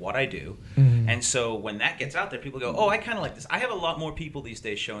example of what I do. And so when that gets out there, people go, oh, I kind of like this. I have a lot more people these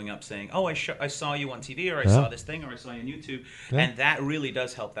days showing up saying, oh, I saw you on TV, or I saw this thing, or I saw you on YouTube. And that really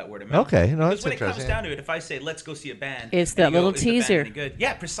does help that word of mouth. Okay, no, because that's when interesting. it comes down to it, if I say, let's go see a band. It's that little teaser. Good?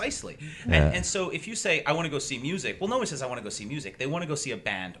 Yeah, precisely. And so if you say, I want to go see music, well, no one says I want to go see music. They want to go see a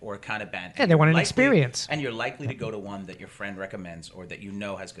band or a kind of band. Yeah, they want an experience. And you're likely to go to one that your friend recommends or that you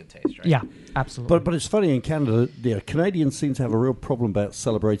know has good taste, right? Yeah, absolutely. But it's funny, in Canada, Canadians seem to have a real problem about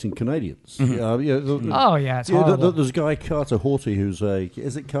celebrating Canadians. It's horrible. There's a guy, Carter Horty,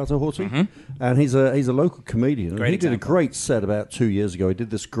 is it Carter Horty? And he's a local comedian. And he did a great set about 2 years ago. He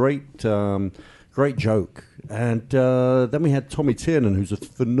did this great joke. And then we had Tommy Tiernan, who's a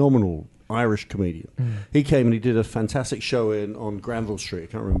phenomenal Irish comedian. He came and he did a fantastic show on Granville Street. I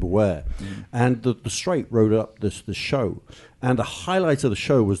can't remember where. And the Straight wrote up this show. And the highlight of the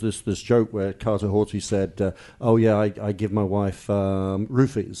show was this joke where Carter Hawty said, "Oh yeah, I give my wife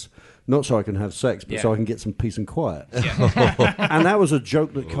roofies, not so I can have sex, but so I can get some peace and quiet." And that was a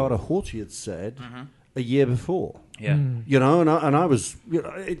joke that Carter Hawty had said a year before. Yeah. You know, and I was, you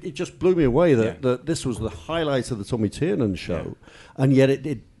know, it just blew me away that this was the highlight of the Tommy Tiernan show, and yet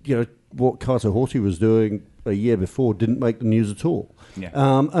it you know, what Carter Hawty was doing a year before didn't make the news at all. Yeah.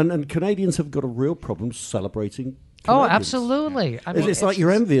 And Canadians have got a real problem celebrating. Oh, Canadians. absolutely. I mean, It's like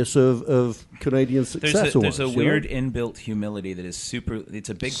you're envious of Canadian success. There's a almost, you know? weird inbuilt humility that is super. It's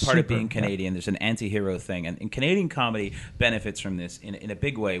a big part of being Canadian. There's an anti-hero thing, and Canadian comedy benefits from this in a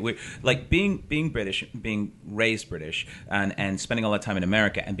big way. We're like being British, being raised British, and spending all that time in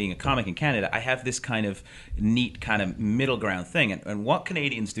America, and being a comic in Canada. I have this kind of neat kind of middle ground thing, and what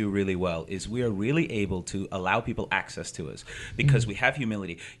Canadians do really well is we are really able to allow people access to us because we have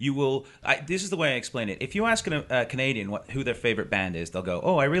humility. You will. This is the way I explain it. If you ask a Canadian who their favorite band is, they'll go,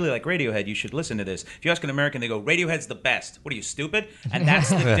 "Oh, I really like Radiohead. You should listen to this." If you ask an American, they go, "Radiohead's the best." What are you, stupid? And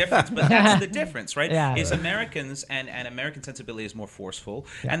that's the difference. But that's the difference, right? Yeah. Is Americans and American sensibility is more forceful,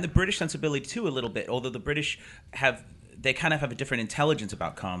 and the British sensibility too a little bit. Although the British they kind of have a different intelligence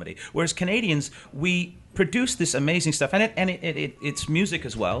about comedy, whereas Canadians, we produce this amazing stuff, and it's music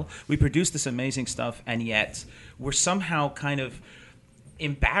as well. We produce this amazing stuff, and yet we're somehow kind of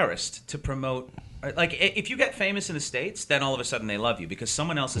embarrassed to promote. Like, if you get famous in the States, then all of a sudden they love you because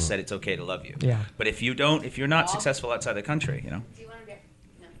someone else has said it's okay to love you. Yeah. But if you're not successful outside the country, you know.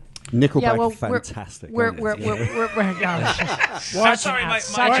 Nickelback, fantastic. We're such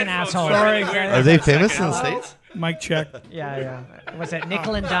an asshole. Sorry. Are they famous in the States? Mic check. Yeah. Was that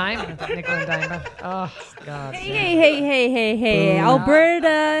Nickel and Dime? Nickel and Dime. Oh God. Hey!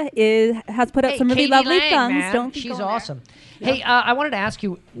 Alberta has put up some really Katie lovely Lang, thumbs. man. Don't be She's going awesome. Hey, I wanted to ask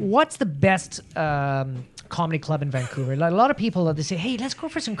you, what's the best comedy club in Vancouver? Like, a lot of people they say, "Hey, let's go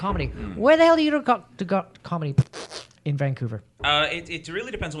for some comedy." Where the hell do you go to comedy in Vancouver? It really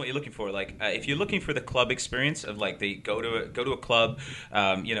depends on what you're looking for. Like, if you're looking for the club experience of like they go to a club,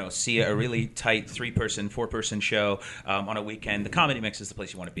 see a really tight 3-person, 4-person show on a weekend. The Comedy Mix is the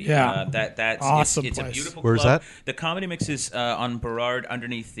place you want to be. Yeah, that's awesome. It's a beautiful. Where's club. that? The Comedy Mix is on Burrard,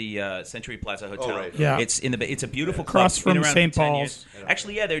 underneath the Century Plaza Hotel. Oh, right. Yeah. It's a beautiful club. Across It's been from around St. for 10 Paul's. years.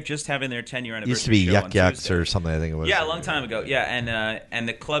 Actually, yeah, they're just having their 10-year anniversary. Used to be show Yuck on Yucks Tuesday. or something, I think it was. Yeah, a long time ago. Yeah, and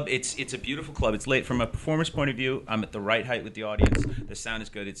the club, it's a beautiful club. It's late from a performance point of view. I'm at the right height with the audience. The sound is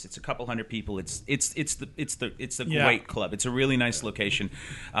good. It's a couple hundred people. It's the great club. It's a really nice location.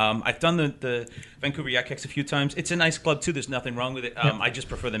 I've done the Vancouver Yuck Yucks a few times. It's a nice club too. There's nothing wrong with it. I just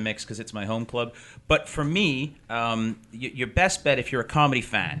prefer the Mix because it's my home club. But for me, your best bet if you're a comedy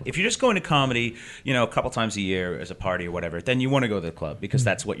fan, if you're just going to comedy, a couple times a year as a party or whatever, then you want to go to the club because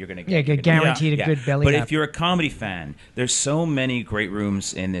that's what you're going to get. Yeah, guaranteed a good belly. But laugh. if you're a comedy fan, there's so many great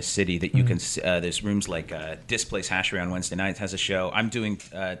rooms in this city that you can. There's rooms like Displace Hashery on Wednesday nights has a show. I'm doing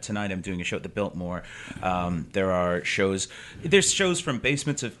tonight. I'm doing a show at the Biltmore. There are shows. There's shows from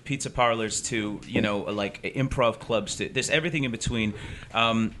basements of pizza parlors to like improv clubs. There's everything in between.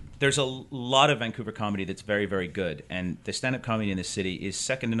 There's a lot of Vancouver comedy that's very, very good, and the stand-up comedy in this city is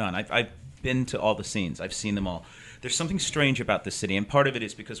second to none. I've been to all the scenes. I've seen them all. There's something strange about this city, and part of it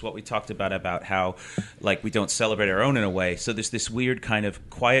is because what we talked about how, like, we don't celebrate our own in a way. So there's this weird kind of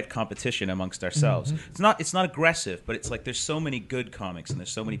quiet competition amongst ourselves. It's not aggressive, but it's like there's so many good comics, and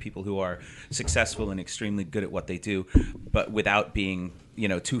there's so many people who are successful and extremely good at what they do, but without being,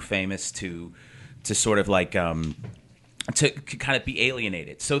 too famous to sort of like to kind of be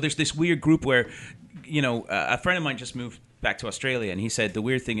alienated. So there's this weird group where, a friend of mine just moved back to Australia, and he said the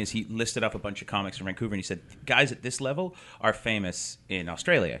weird thing is he listed up a bunch of comics from Vancouver, and he said guys at this level are famous in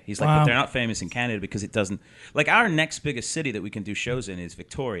Australia. He's like, but they're not famous in Canada because it doesn't. Like, our next biggest city that we can do shows in is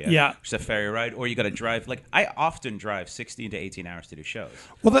Victoria. Yeah, which is a ferry ride, or you got to drive. Like, I often drive 16 to 18 hours to do shows.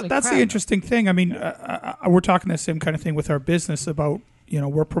 Well, that's the interesting thing. I mean, we're talking the same kind of thing with our business about,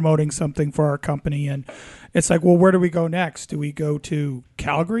 we're promoting something for our company, and it's like, well, where do we go next? Do we go to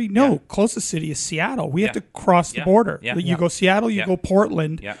Calgary? No, closest city is Seattle. We have to cross the border. You go Seattle, you go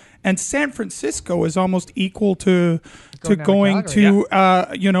Portland, and San Francisco is almost equal to going to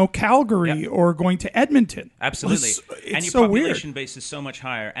Calgary or going to Edmonton. Absolutely. It's and your so population weird. base is so much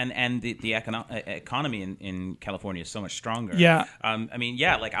higher, and the economy in California is so much stronger. Yeah.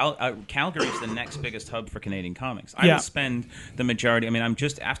 Calgary is the next biggest hub for Canadian comics. I will spend the majority. I mean, I'm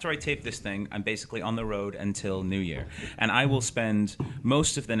just after I tape this thing, I'm basically on the road until New Year, and I will spend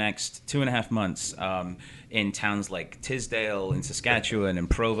most of the next 2.5 months in towns like Tisdale in Saskatchewan and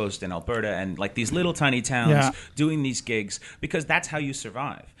Provost in Alberta and like these little tiny towns doing these gigs because that's how you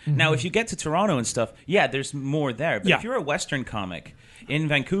survive. Now, if you get to Toronto and stuff, there's more there. But if you're a Western comic in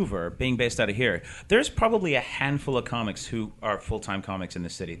Vancouver, being based out of here, there's probably a handful of comics who are full-time comics in the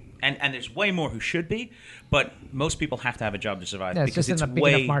city. And there's way more who should be, but most people have to have a job to survive because it's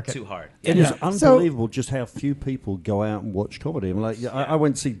way too hard. It is unbelievable just how few people go out and watch comedy. I mean, like, I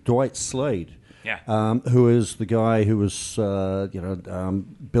went to see Dwight Slade. Who is the guy who was,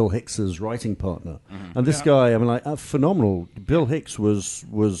 Bill Hicks's writing partner. And this guy, I mean, like, phenomenal. Bill Hicks was,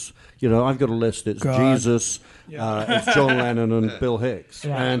 I've got a list. It's Jesus, it's John Lennon and Bill Hicks.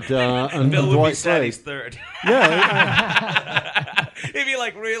 And Bill would Dwight be sad he's Slade. third. Yeah. He'd be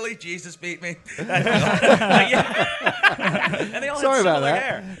like, really? Jesus beat me? And they all Sorry had about similar that.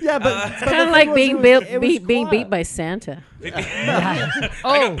 hair. Yeah, but It's kind of like being beat by Santa. I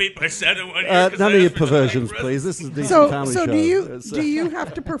got beat by Santa one year. 'cause none I of your asked for perversions, Chinese please. This is a decent So, family so show. do you It's, do you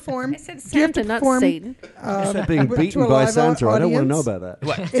have to perform? I said do you have Santa, to not perform, Satan. being to beaten a by live Santa. I don't want to know audience? about that.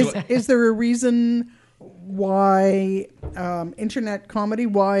 What? Is there a reason why internet comedy,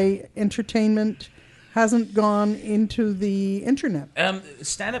 why entertainment hasn't gone into the internet?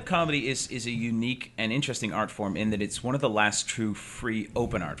 Stand-up comedy is a unique and interesting art form in that it's one of the last true free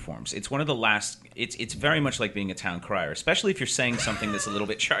open art forms. It's one of the last. It's very much like being a town crier, especially if you're saying something that's a little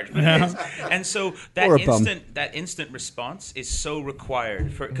bit charged. But it is. And so that instant response is so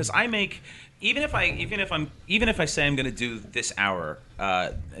required for because I make. Even if I say I'm going to do this hour,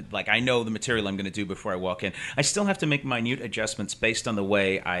 like I know the material I'm going to do before I walk in, I still have to make minute adjustments based on the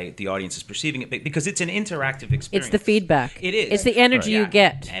way the audience is perceiving it because it's an interactive experience. It's the feedback. It is. It's the energy you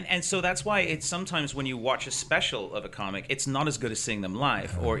get. And so that's why it's sometimes when you watch a special of a comic, it's not as good as seeing them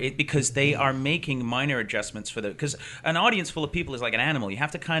live, because they are making minor adjustments for because an audience full of people is like an animal. You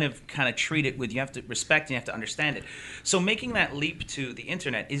have to kind of treat it with you have to respect and you have to understand it. So making that leap to the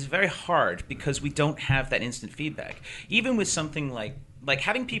internet is very hard. Because we don't have that instant feedback. Even with something like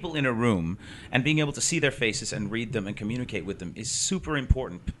having people in a room and being able to see their faces and read them and communicate with them is super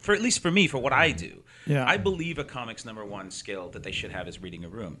important, for at least for me, for what I do. Yeah. I believe a comic's number one skill that they should have is reading a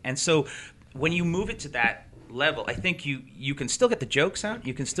room. And so when you move it to that level, I think you can still get the jokes out,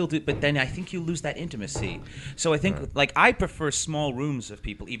 you can still do, but then I think you lose that intimacy. So I think I prefer small rooms of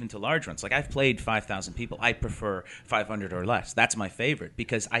people even to large ones. Like I've played 5,000 people. I prefer 500 or less. That's my favorite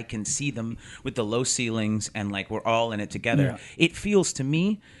because I can see them with the low ceilings and like we're all in it together. Yeah. It feels to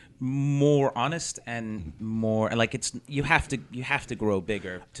me more honest and more like it's you have to grow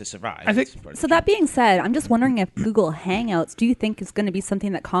bigger to survive. I think So that being said, I'm just wondering if Google Hangouts, do you think is going to be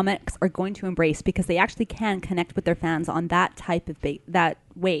something that comics are going to embrace because they actually can connect with their fans on that type of that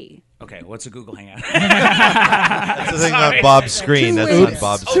way? Okay, what's a Google Hangout? That's the thing on Bob's screen. That's on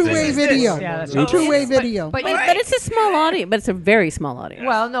Bob's screen. Two-way video. Yeah, that's right. Two-way video. But But it's a small audience. But it's a very small audience.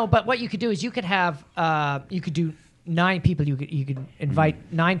 well, no. But what you could do is you could have you could do 9 people. You could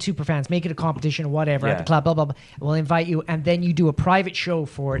invite 9 super fans, make it a competition or whatever at the club. Blah blah blah. We'll invite you, and then you do a private show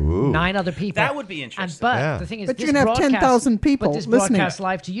for 9 other people. That would be interesting. But the thing is, But this you're gonna have broadcast- 10,000 people But this listening. broadcasts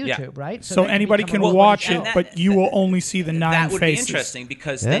live to YouTube, right? So then anybody become can a- watch and it, but you will only see the 9 that would faces. be interesting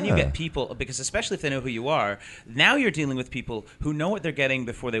because then you Yeah. get people because especially if they know who you are, now you're dealing with people who know what they're getting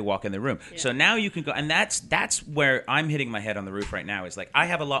before they walk in the room. So now you can go, and that's where I'm hitting my head on the roof right now. Is like I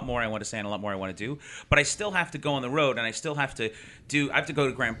have a lot more I want to say and a lot more I want to do, but I still have to go on the road and I still have to go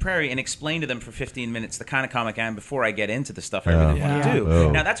to Grand Prairie and explain to them for 15 minutes the kind of comic I am before I get into the stuff I really want to do.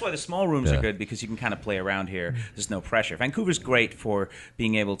 Oh. Now that's why the small rooms are good because you can kind of play around here. There's no pressure. Vancouver's great for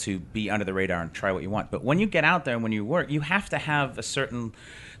being able to be under the radar and try what you want. But when you get out there and when you work, you have to have a certain.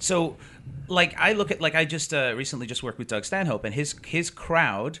 So, like I look at I just recently just worked with Doug Stanhope and his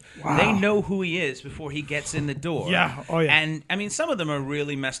crowd. They know who he is before he gets in the door. Yeah. Oh, yeah. And I mean, some of them are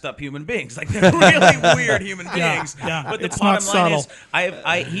really messed up human beings. Like they're really weird human beings. Yeah. But the It's bottom not line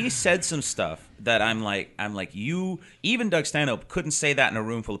subtle. is, he said some stuff that I'm like you. Even Doug Stanhope couldn't say that in a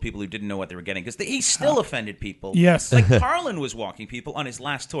room full of people who didn't know what they were getting because he still offended people. Yes. Like Carlin was walking people on his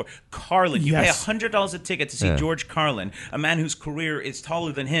last tour. Carlin, you Yes. pay $100 a ticket to see George Carlin, a man whose career is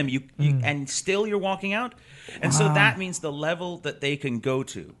taller than him. And still you're walking out. And so that means the level that they can go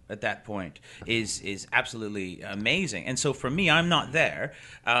to at that point is absolutely amazing. And so for me, I'm not there,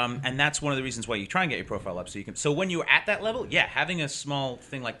 and that's one of the reasons why you try and get your profile up so you can. So when you're at that level, having a small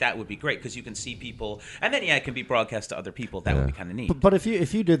thing like that would be great because you can see people, and then it can be broadcast to other people. That would be kind of neat. But if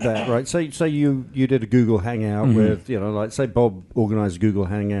you did that, right? Say you did a Google Hangout with like say Bob organized a Google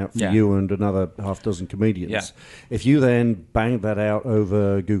Hangout for you and another half dozen comedians. Yeah. If you then banged that out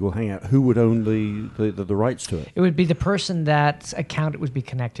over Google Hangout, who would own the rights rights to it? It would be the person that account it would be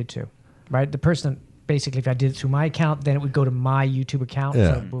connected to, right? The person, basically, if I did it through my account, then it would go to my YouTube account.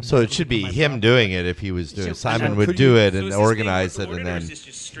 Yeah. boom, So boom, it should boom, be my him blog. doing it if he was doing it. So- Simon so would could do you- it so and is this being organize it, recorded, and or then is this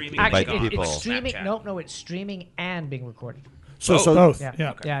just streaming invite Actually, people. it's streaming. Snapchat? No, it's streaming and being recorded. Both. Yeah,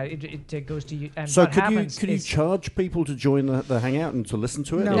 Yeah. yeah. It goes to you. And So what could you happens you is- charge people to join the hangout and to listen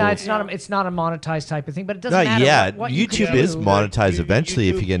to it? No, or- it's not a monetized type of thing, but it doesn't not matter. yet. What you YouTube can is do- monetized eventually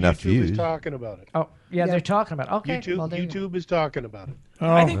if you get enough YouTube is views. talking about it. Oh, yeah, Yeah. they're talking about. Okay, YouTube, well, there you go. YouTube is talking about it.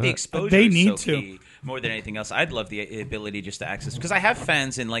 I think the Oh, exposure they is need so to. key more than anything else. I'd love the ability just to access, because I have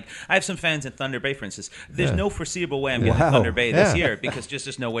fans in, like, I have some fans in Thunder Bay, for instance. There's no foreseeable way I'm getting to Wow. Thunder Bay this Yeah. year because just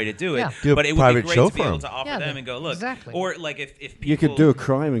there's no way to do it. Yeah. Do a But it would be private great show to be for able 'em. to offer Yeah, them and go, look. exactly. Or, like, if people... You could do a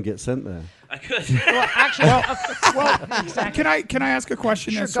crime and get sent there. I could. Well, actually, exactly. Can I ask a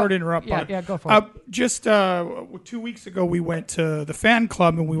question Sure, and sort go. of interrupt? Yeah, Bob? yeah, go for it. Just 2 weeks ago, we went to the fan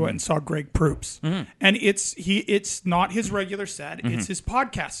club and we went and saw Greg Proops, and it's not his regular set; it's his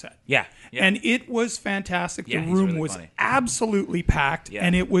podcast set. Yeah, yeah. And it was fantastic. Yeah, the he's room really was funny. absolutely packed, Yeah.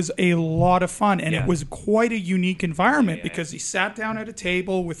 and it was a lot of fun. And Yeah. it was quite a unique environment Yeah, because he sat down at a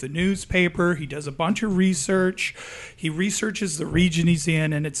table with a newspaper. He does a bunch of research. He researches the region he's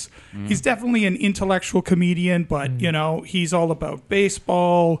in, and he's definitely an intellectual comedian. But he's all about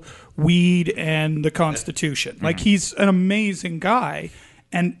baseball, weed, and the Constitution. Like he's an amazing guy,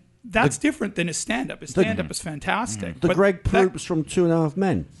 and that's different than his stand-up. His stand-up is fantastic. The but Greg that- Proops from 2.5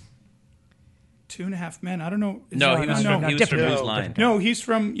 Men. 2.5 Men. I don't know. Is No, that- he was no, from, no, he was from different. Whose Line? No, he's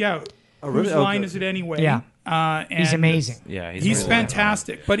from really? Whose line Okay. is it anyway? Yeah. And He's amazing. Yeah, He's really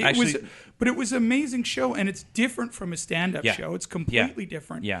fantastic. But it was Actually- an amazing show, and it's different from a stand-up Yeah. show. It's completely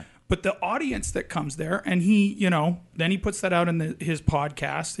different. Yeah. But the audience that comes there, and he, then he puts that out in his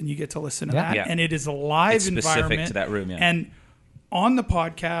podcast, and you get to listen to Yeah. that, Yeah. and it is a live It's specific environment to that room, yeah. And on the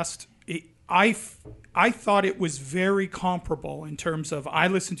podcast, I thought it was very comparable in terms of I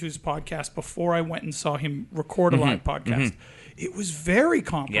listened to his podcast before I went and saw him record a live podcast. It was very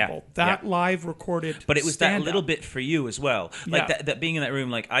comparable. That live recorded, But it was stand-up. that little bit for you as well. Like Yeah. that being in that room.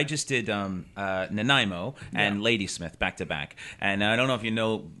 Like I just did Nanaimo and Ladysmith back to back. And I don't know if you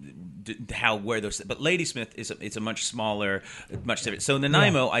know where those, but Ladysmith it's a much smaller, much different. So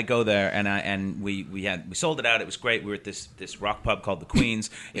Nanaimo, I go there and we sold it out. It was great. We were at this rock pub called the Queens.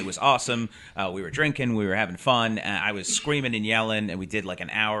 It was awesome. We were drinking, we were having fun. I was screaming and yelling, and we did like an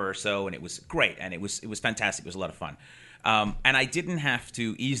hour or so, and it was great, and it was fantastic. It was a lot of fun. And I didn't have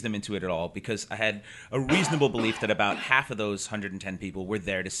to ease them into it at all because I had a reasonable belief that about half of those 110 people were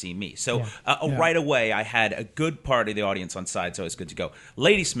there to see me. So right away, I had a good part of the audience on side, so it was good to go.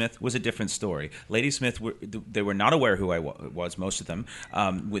 Ladysmith was a different story. Ladysmith, they were not aware who I was, most of them,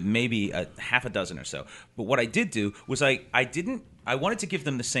 with maybe a half a dozen or so. But what I did do was I wanted to give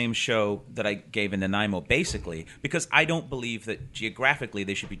them the same show that I gave in Nanaimo, basically, because I don't believe that geographically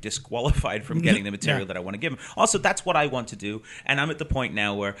they should be disqualified from getting the material that I want to give them. Also, that's what I want to do, and I'm at the point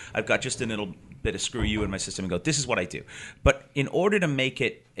now where I've got just a little bit of screw you in my system and go, this is what I do. But in order to make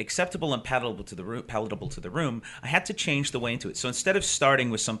it acceptable and palatable to the room, I had to change the way into it. So instead of starting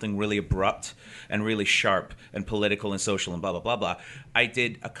with something really abrupt and really sharp and political and social and blah, blah, blah, blah, I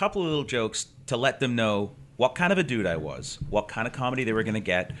did a couple of little jokes to let them know what kind of a dude I was, what kind of comedy they were going to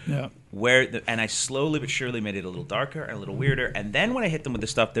get, and I slowly but surely made it a little darker and a little weirder. And then when I hit them with the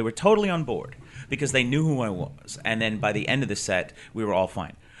stuff, they were totally on board because they knew who I was. And then by the end of the set, we were all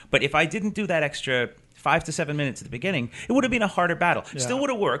fine. But if I didn't do that extra 5 to 7 minutes at the beginning, it would have been a harder battle. It still would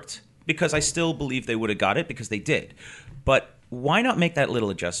have worked because I still believe they would have got it because they did. But why not make that little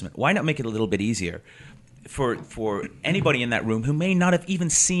adjustment? Why not make it a little bit easier for anybody in that room who may not have even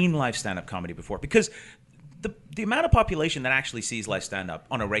seen live stand-up comedy before? Because the amount of population that actually sees live stand-up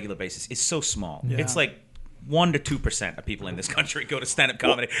on a regular basis is so small. Yeah. It's like 1 to 2% of people in this country go to stand-up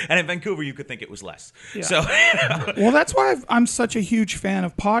comedy, and in Vancouver you could think it was less. Yeah. So, well, that's why I'm such a huge fan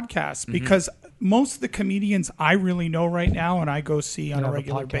of podcasts because most of the comedians I really know right now and I go see on a the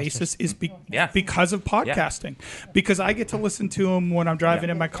regular podcasters. basis is Yeah. because of podcasting. Because I get to listen to them when I'm driving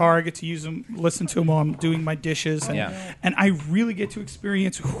in my car. I get to use them, listen to them while I'm doing my dishes, and I really get to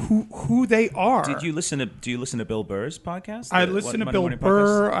experience who they are. do you listen to Bill Burr's podcast? I The listen to Monday Bill Morning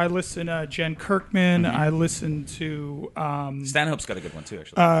Burr. Podcast? I listen to Jen Kirkman. I listen to. Stanhope's got a good one too,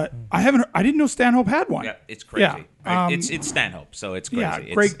 actually. I didn't know Stanhope had one. Yeah, it's crazy. Yeah, It's Stanhope, so it's crazy. Yeah,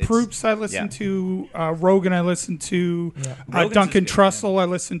 It's- Greg it's- Proops I listen to, Rogan I listen to, Rogan's Duncan is good, Trussell I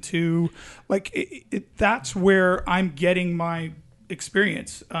listen to. Like, that's where I'm getting my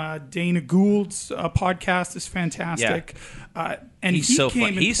experience. Dana Gould's podcast is fantastic. And He's he so came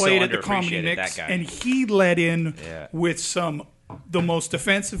fun. and He's so played at the Comedy underappreciated, Mix, that guy. and he led in with some the most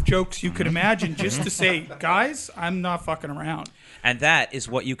offensive jokes you could imagine just to say, guys, I'm not fucking around. And that is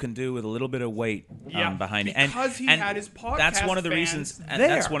what you can do with a little bit of weight behind it. Because he had his podcast that's one of the fans reasons. And there.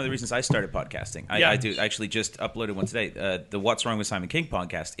 that's one of the reasons I started podcasting. I do actually just uploaded one today. The What's Wrong with Simon King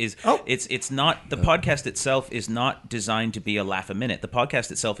podcast is it's not the podcast itself is not designed to be a laugh a minute. The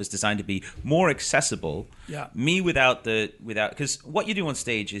podcast itself is designed to be more accessible. Yeah. Me without because what you do on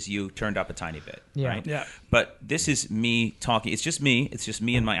stage is you turned up a tiny bit. Yeah. Right. Yeah. But this is me talking. It's just me. It's just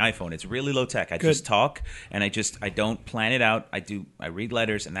me and my iPhone. It's really low tech. I just talk and I don't plan it out. I read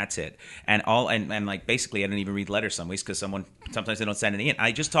letters and that's it. And like basically I don't even read letters some weeks because sometimes they don't send any in.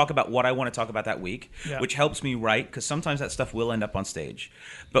 I just talk about what I want to talk about that week, which helps me write because sometimes that stuff will end up on stage.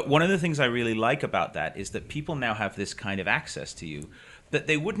 But one of the things I really like about that is that people now have this kind of access to you that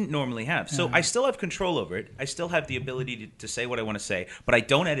they wouldn't normally have. So I still have control over it. I still have the ability to say what I want to say, but I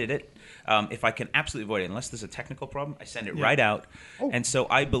don't edit it. If I can absolutely avoid it, unless there's a technical problem, I send it right out. And so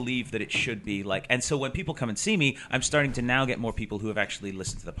I believe that it should be like, and so when people come and see me, I'm starting to now get more people who have actually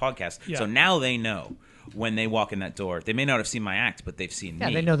listened to the podcast. Yeah. So now they know when they walk in that door. They may not have seen my act, but they've seen me.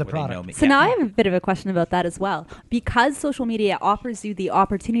 Yeah, they know the or product. me. So now I have a bit of a question about that as well. Because social media offers you the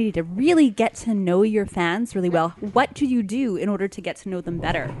opportunity to really get to know your fans really well, what do you do in order to get to know them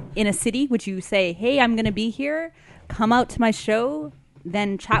better? In a city, would you say, hey, I'm going to be here, come out to my show,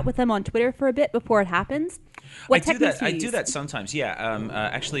 then chat with them on Twitter for a bit before it happens? What techniques do you use? I do that sometimes, yeah.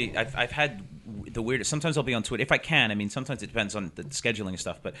 Actually, I've had the weirdest. Sometimes I'll be on Twitter if I can. I mean, sometimes it depends on the scheduling and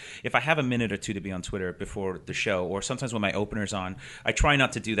stuff. But if I have a minute or two to be on Twitter before the show, or sometimes when my opener's on, I try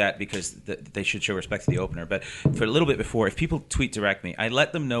not to do that because they should show respect to the opener. But for a little bit before, if people tweet direct me, I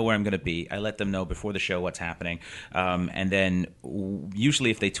let them know where I'm going to be. I let them know before the show what's happening, and then usually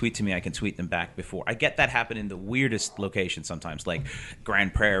if they tweet to me, I can tweet them back before. I get that happen in the weirdest locations sometimes, like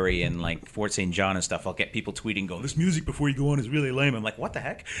Grand Prairie and like Fort St. John and stuff. I'll get people tweeting, going, "This music before you go on is really lame." I'm like, "What the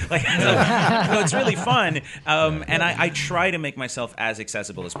heck?" Like, so it's really fun, and I try to make myself as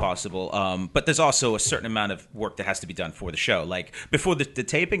accessible as possible. But there's also a certain amount of work that has to be done for the show. Like before the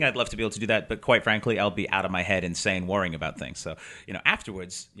taping, I'd love to be able to do that, but quite frankly, I'll be out of my head, insane, worrying about things. So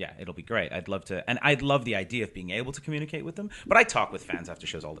afterwards, yeah, it'll be great. I'd love to, and I'd love the idea of being able to communicate with them. But I talk with fans after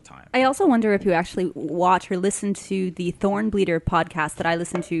shows all the time. I also wonder if you actually watch or listen to the Thornbleeder podcast that I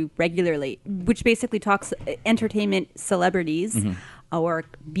listen to regularly, which basically talks entertainment celebrities or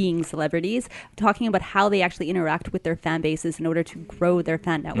being celebrities, talking about how they actually interact with their fan bases in order to grow their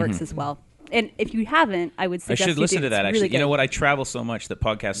fan networks as well. And if you haven't, I would suggest I should listen to that, actually. Really you know what? I travel so much that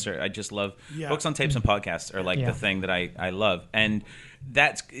podcasts are, I just love. Books on tapes and podcasts are like the thing that I love. And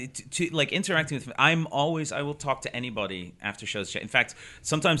that's like interacting with. I will talk to anybody after shows. In fact,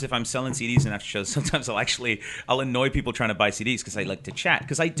 sometimes if I'm selling CDs and after shows, sometimes I'll annoy people trying to buy CDs because I like to chat.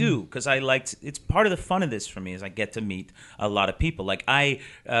 Because I do. Because it's part of the fun of this for me is I get to meet a lot of people. Like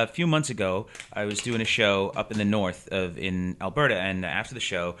a few months ago, I was doing a show up in the north in Alberta, and after the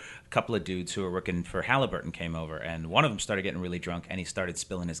show, a couple of dudes who were working for Halliburton came over, and one of them started getting really drunk, and he started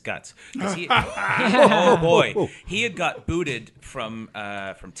spilling his guts. Oh boy, he had got booted from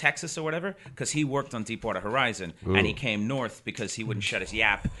Texas or whatever because he worked on Deepwater Horizon. Ooh. And he came north because he wouldn't shut his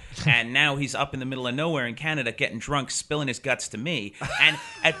yap, and now he's up in the middle of nowhere in Canada getting drunk, spilling his guts to me. And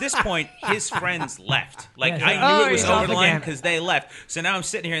at this point, his friends left. Like I knew it was over the line because they left. So now I'm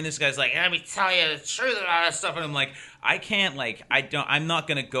sitting here, and this guy's like, "Let me tell you the truth about that stuff," and I'm like, I can't, I'm not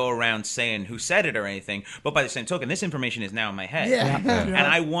going to go around saying who said it or anything, but by the same token, this information is now in my head. And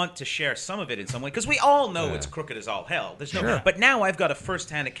I want to share some of it in some way, because we all know it's crooked as all hell. There's no, but now I've got a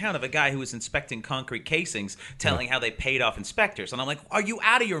first-hand account of a guy who was inspecting concrete casings telling how they paid off inspectors. And I'm like, are you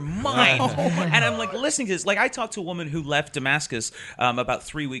out of your mind? And I'm like listening to this. Like, I talked to a woman who left Damascus about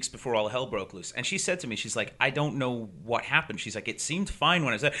 3 weeks before all hell broke loose. And she said to me, she's like, I don't know what happened. She's like, it seemed fine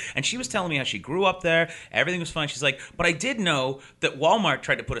when I was there. And she was telling me how she grew up there. Everything was fine. She's like, but I did know that Walmart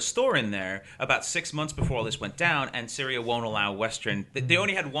tried to put a store in there about 6 months before all this went down, and Syria won't allow Western. They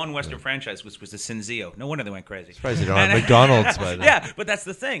only had one Western franchise, which was the Cinzio. No wonder they went crazy. Surprised they don't have McDonald's. But yeah, but that's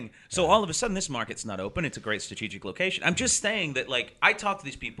the thing. So all of a sudden, this market's not open. It's a great strategic location. I'm just saying that, like, I talk to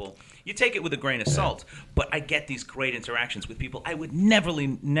these people. You take it with a grain of salt, but I get these great interactions with people I would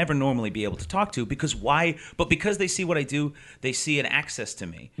never normally be able to talk to because why? But because they see what I do, they see an access to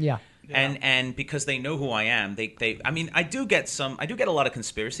me. Yeah. And because they know who I am, I mean, I do get a lot of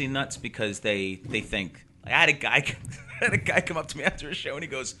conspiracy nuts because they think. Like, I had a guy come up to me after a show and he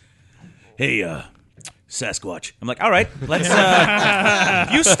goes, "Hey, Sasquatch." I'm like, all right, let's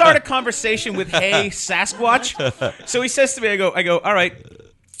you start a conversation with "Hey, Sasquatch." So he says to me, I go, all right,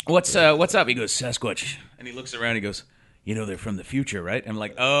 what's up? He goes, "Sasquatch," and he looks around. He goes, they're from the future, right? I'm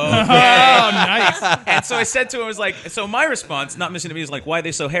like, oh, nice. And so I said to him, I was like, so my response, not missing to me, is like, why are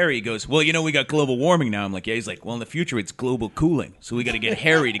they so hairy? He goes, well, we got global warming now. I'm like, yeah. He's like, well, in the future, it's global cooling. So we got to get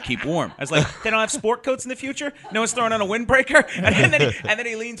hairy to keep warm. I was like, they don't have sport coats in the future? No one's throwing on a windbreaker? And then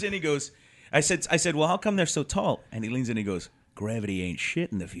he leans in, he goes, I said, well, how come they're so tall? And he leans in, he goes, gravity ain't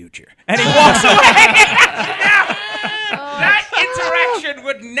shit in the future. And he walks away. That interaction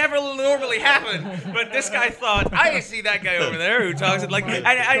would never normally happen, but this guy thought, I see that guy over there who talks like,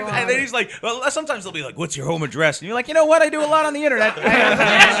 and then he's like, well, sometimes they'll be like, what's your home address? And you're like, you know what? I do a lot on the internet.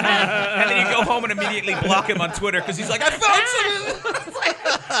 And then you go home and immediately block him on Twitter because he's like, I found something.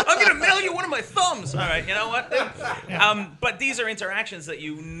 I'm going to mail you one of my thumbs. All right, you know what? But these are interactions that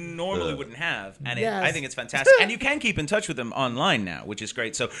you normally wouldn't have, and I think it's fantastic. And you can keep in touch with them online now, which is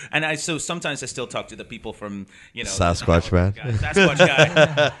great. So sometimes I still talk to the people from, Sasquatch man. Sasquatch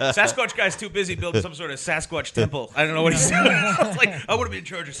guy. Sasquatch guy's too busy building some sort of Sasquatch temple. I don't know what he's doing. It's like, I want to be in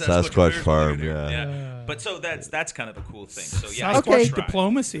charge of Sasquatch farm. But so that's kind of a cool thing. So yeah, Sasquatch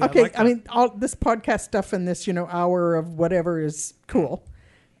diplomacy. Okay, I mean, all this podcast stuff and this, hour of whatever is cool,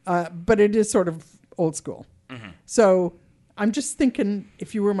 but it is sort of old school. Mm-hmm. So I'm just thinking,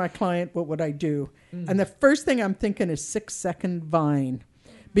 if you were my client, what would I do? And the first thing I'm thinking is 6-second Vine,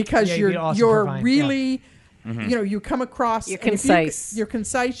 because you're really. Mm-hmm. You come across. You're concise. You're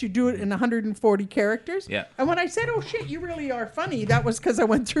concise. You do it in 140 characters. Yeah. And when I said, "Oh shit, you really are funny," that was because I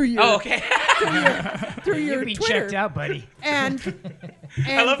went through your. Oh, okay. through your You'd be Twitter. checked out, buddy. And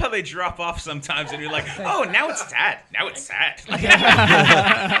I love how they drop off sometimes, and you're like, "Oh, now it's sad. Now it's sad."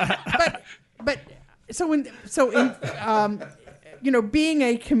 but being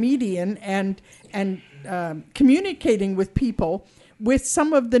a comedian and communicating with people with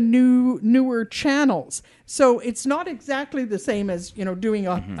some of the newer channels. So it's not exactly the same as, doing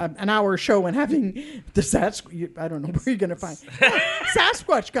an hour show and having the Sasquatch. I don't know where you're going to find.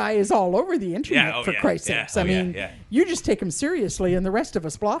 Sasquatch guy is all over the internet, for Christ's sakes. I mean, you just take him seriously and the rest of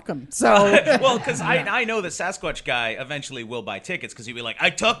us block him. So well, because I know the Sasquatch guy eventually will buy tickets because he'll be like, I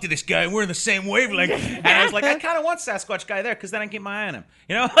talked to this guy and we're in the same wavelength. And I was like, I kind of want Sasquatch guy there because then I can keep my eye on him.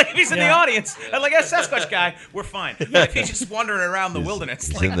 Like if he's in the audience, I'm like, Sasquatch guy, we're fine. If he's just wandering around the wilderness.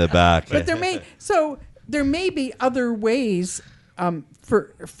 He's in the back. But there may be other ways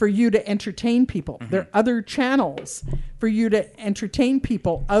for you to entertain people. Mm-hmm. There are other channels for you to entertain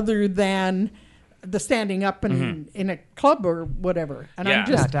people other than the standing up in a club or whatever. And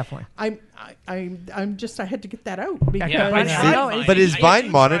definitely. I had to get that out because but is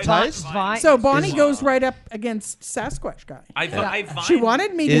Vine monetized? So Bonnie goes right up against Sasquatch guy. She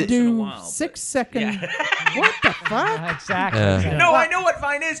wanted me to do 6-second. What the fuck? Exactly. No, I know what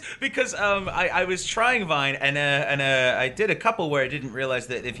Vine is because I was trying Vine and I did a couple where I didn't realize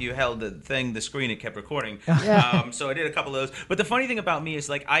that if you held the screen, it kept recording. So I did a couple of those. But the funny thing about me is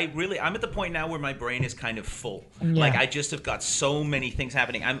like I'm at the point now where my brain is kind of full. Yeah. Like I just have got so many things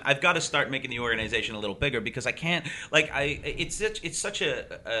happening. I've got to start making the organization a little bigger because I can't it's such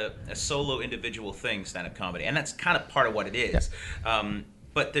a solo individual thing, stand-up comedy, and that's kind of part of what it is.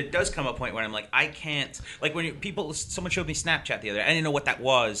 But there does come a point where I'm like, I can't, like when someone showed me Snapchat the other day, I didn't know what that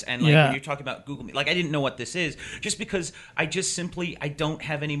was. And like when you're talking about Google Meet, like I didn't know what this is just because I don't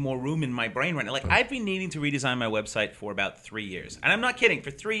have any more room in my brain right now. Like I've been needing to redesign my website for about 3 years. And I'm not kidding.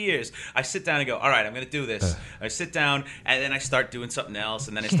 For 3 years, I sit down and go, all right, I'm going to do this. I sit down and then I start doing something else.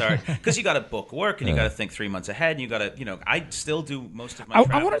 And then I start, because you got to book work and you got to think 3 months ahead. And you got to, I still do most of my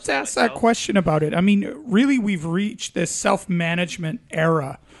I wanted to ask that question about it. I mean, really, we've reached this self-management era.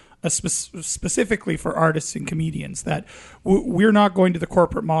 Specifically for artists and comedians, that we're not going to the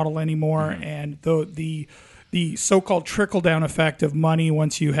corporate model anymore, and the so-called trickle-down effect of money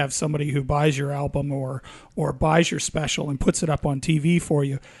once you have somebody who buys your album or buys your special and puts it up on TV for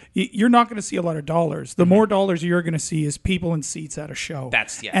you, you're not going to see a lot of dollars. The more dollars you're going to see is people in seats at a show.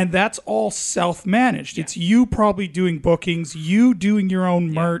 And that's all self-managed. It's you probably doing bookings, you doing your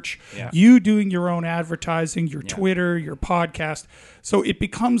own merch, you doing your own advertising, your Twitter, your podcast. So it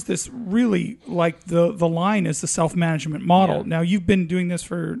becomes this really like the line is the self-management model. Yeah. Now, you've been doing this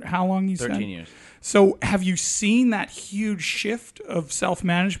for how long, you 13 said? years. So have you seen that huge shift of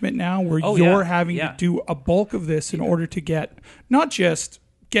self-management now where you're having to do a bulk of this in order to get not just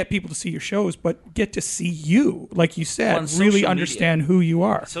get people to see your shows, but get to see you, like you said, Well, and really social understand who you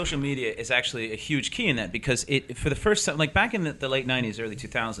are. Social media is actually a huge key in that, because it, for the first time, like back in the late 90s, early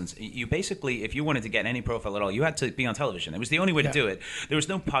 2000s, you basically, if you wanted to get any profile at all, you had to be on television. It was the only way to do it. There was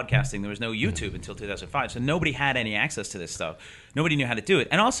no podcasting. There was no YouTube until 2005. So nobody had any access to this stuff. Nobody knew how to do it.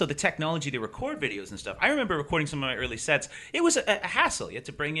 And also the technology to record videos and stuff. I remember recording some of my early sets. It was a hassle. You had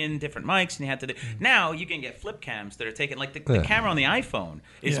to bring in different mics, and you had to do. Now you can get flip cams that are taken, like the camera on the iPhone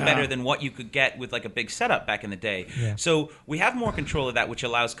is better than what you could get with like a big setup back in the day. Yeah. So we have more control of that, which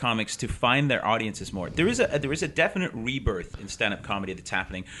allows comics to find their audiences more. There is a definite rebirth in stand-up comedy that's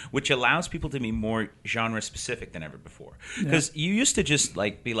happening, which allows people to be more genre specific than ever before. Because you used to just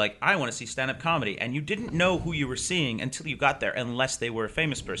like be like, I want to see stand-up comedy, and you didn't know who you were seeing until you got there, unless they were a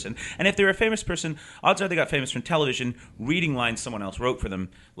famous person. And if they were a famous person, odds are they got famous from television, reading lines someone else wrote for them.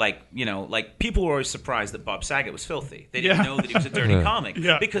 Like, you know, like people were always surprised that Bob Saget was filthy. They didn't know that he was a dirty comic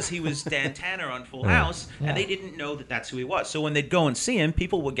because he was Dan Tanner on Full House, and they didn't know that that's who he was. So when they'd go and see him,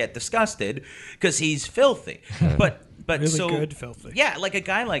 people would get disgusted because he's filthy. But really so good filthy. Yeah, like a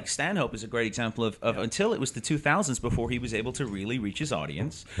guy like Stanhope is a great example of until it was the 2000s before he was able to really reach his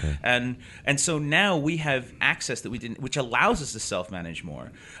audience, and so now we have access that we didn't, which allows us to self-manage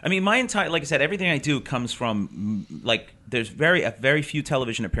more. I mean, my entire, like I said, everything I do comes from like there's very few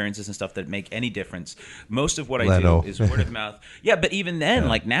television appearances and stuff that make any difference. Most of what I do is word of mouth. Yeah, but even then,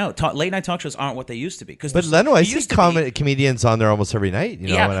 like now, late night talk shows aren't what they used to be. But Leno, I see comedians on there almost every night.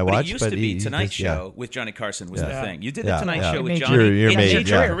 You know, when I watch. It used to be Tonight Show with Johnny Carson was the thing. You did the Tonight Show with Your Johnny. It made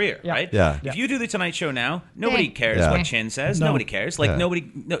your career, career, right? Yeah. If you do the Tonight Show now, nobody cares what Chin says. Nobody cares. Like nobody.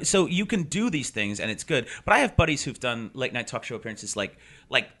 No, so you can do these things, and it's good. But I have buddies who've done late night talk show appearances, like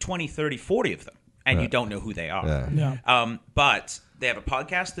 20, 30, 40 of them. And you don't know who they are. But they have a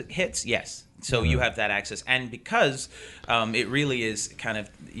podcast that hits, yes. So you have that access. And because it really is kind of,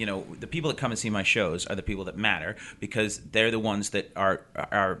 you know, the people that come and see my shows are the people that matter, because they're the ones that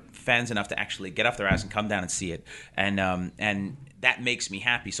are fans enough to actually get off their ass and come down and see it. And that makes me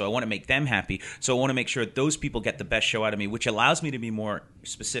happy. So I want to make them happy. So I want to make sure those people get the best show out of me, which allows me to be more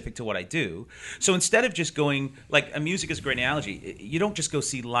specific to what I do. So instead of just going, like, a music is a great analogy. You don't just go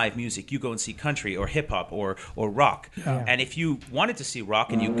see live music. You go and see country or hip hop or rock. Yeah. And if you wanted to see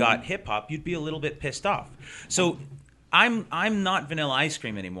rock and you got hip hop, you'd be a little bit pissed off. So I'm not Vanilla Ice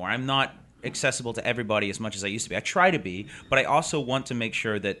Cream anymore. I'm not accessible to everybody as much as I used to be. I try to be, but I also want to make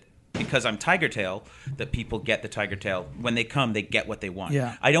sure that because I'm Tiger Tail, that people get the Tiger Tail. When they come, they get what they want.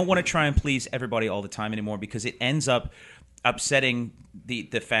 Yeah. I don't want to try and please everybody all the time anymore, because it ends up upsetting the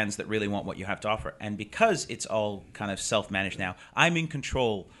fans that really want what you have to offer. And because it's all kind of self-managed now, I'm in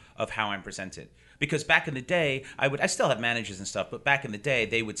control of how I'm presented. Because back in the day, I still have managers and stuff, but back in the day,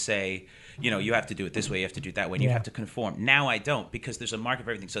 they would say, you know, you have to do it this way, you have to do it that way, and you have to conform. Now I don't, because there's a market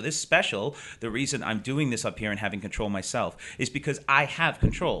for everything. So this special, the reason I'm doing this up here and having control myself is because I have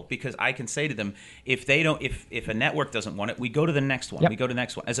control. Because I can say to them, if a network doesn't want it, we go to the next one. We go to the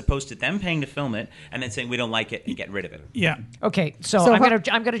next one, as opposed to them paying to film it and then saying we don't like it and get rid of it. Yeah. Okay, so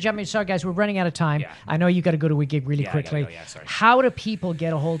I'm gonna jump in. Sorry, guys, we're running out of time. Yeah. I know you got to go to a gig really quickly. Sorry. How do people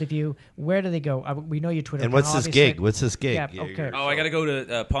get a hold of you? Where do they go? We know your Twitter. And what's this gig? Yeah, okay. Oh, I got to go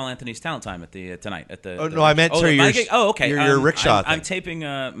to Paul Anthony's Talent Time at the tonight at the. Oh no, I meant sorry. Your rickshaw. I'm taping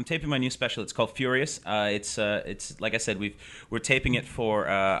my new special. It's called Furious. It's like I said, we're taping it for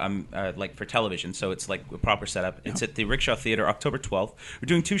like for television, so it's like a proper setup. It's at the Rickshaw Theater, October 12th. We're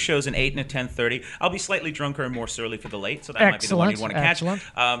doing 2 shows, an 8 and a 10:30. I'll be slightly drunker and more surly for the late, so that might be the one you'd want to catch.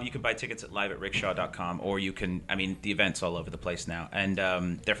 You can buy tickets at live@rickshaw.com, or you can. I mean, the event's all over the place now, and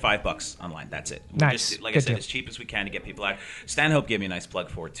they're $5 online. That's it. Nice. Like I said, as cheap as we can to get people out. Stanhope gave me a nice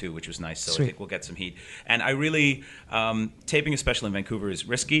plug for it too, which was nice. So I think we'll get some heat. And I really taping a special in Vancouver is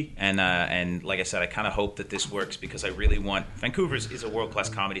risky, and like I said, I kind of hope that this works, because I really want Vancouver is a world-class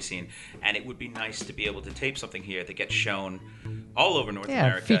comedy scene, and it would be nice to be able to tape something here that gets shown all over North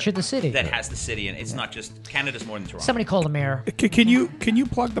America. Feature the city. That has the city, and it's not just Canada's more than Toronto. Somebody call the mayor. Can you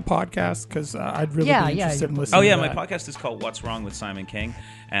plug the podcast? Because I'd really be interested in listening. Oh yeah, to my that. podcast is called What's Wrong with Simon King,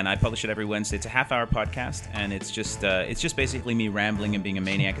 and I publish it every Wednesday. It's a half-hour podcast, and it's just basically me rambling and being a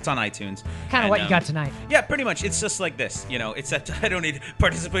maniac. It's on iTunes. Kind of what you got tonight. Yeah, pretty much. It's just like this. You know, it's that I don't need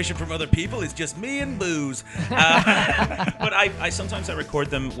participation from other people. It's just me and booze. But I sometimes I record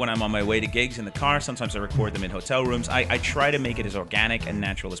them when I'm on my way to gigs in the car. Sometimes I record them in hotel rooms. I try to make it it as organic and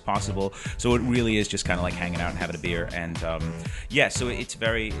natural as possible. So it really is just kind of like hanging out and having a beer. And so it's a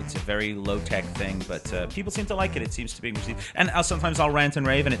very low tech thing, but people seem to like it. It seems to be received. And sometimes I'll rant and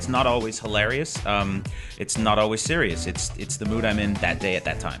rave, and it's not always hilarious. It's not always serious. It's the mood I'm in that day at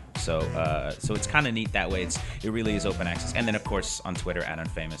that time. So it's kind of neat that way. It really is open access. And then of course on Twitter at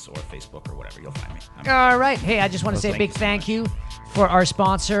Unfamous or Facebook or whatever, you'll find me. All right. Hey, I just want to say a big thank you for our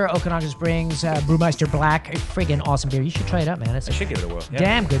sponsor, Okanagan Springs Brewmeister Black. A friggin' awesome beer. You should try it out, man. I should give it a whirl. Yeah.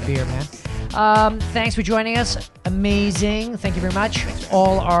 Damn good beer, man. Thanks for joining us. Amazing. Thank you very much.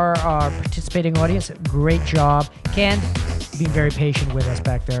 All our participating audience, great job. Ken, being very patient with us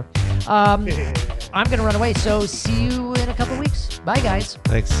back there. I'm going to run away, so see you in a couple weeks. Bye, guys.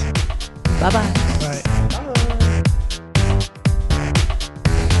 Thanks. Bye-bye. Right.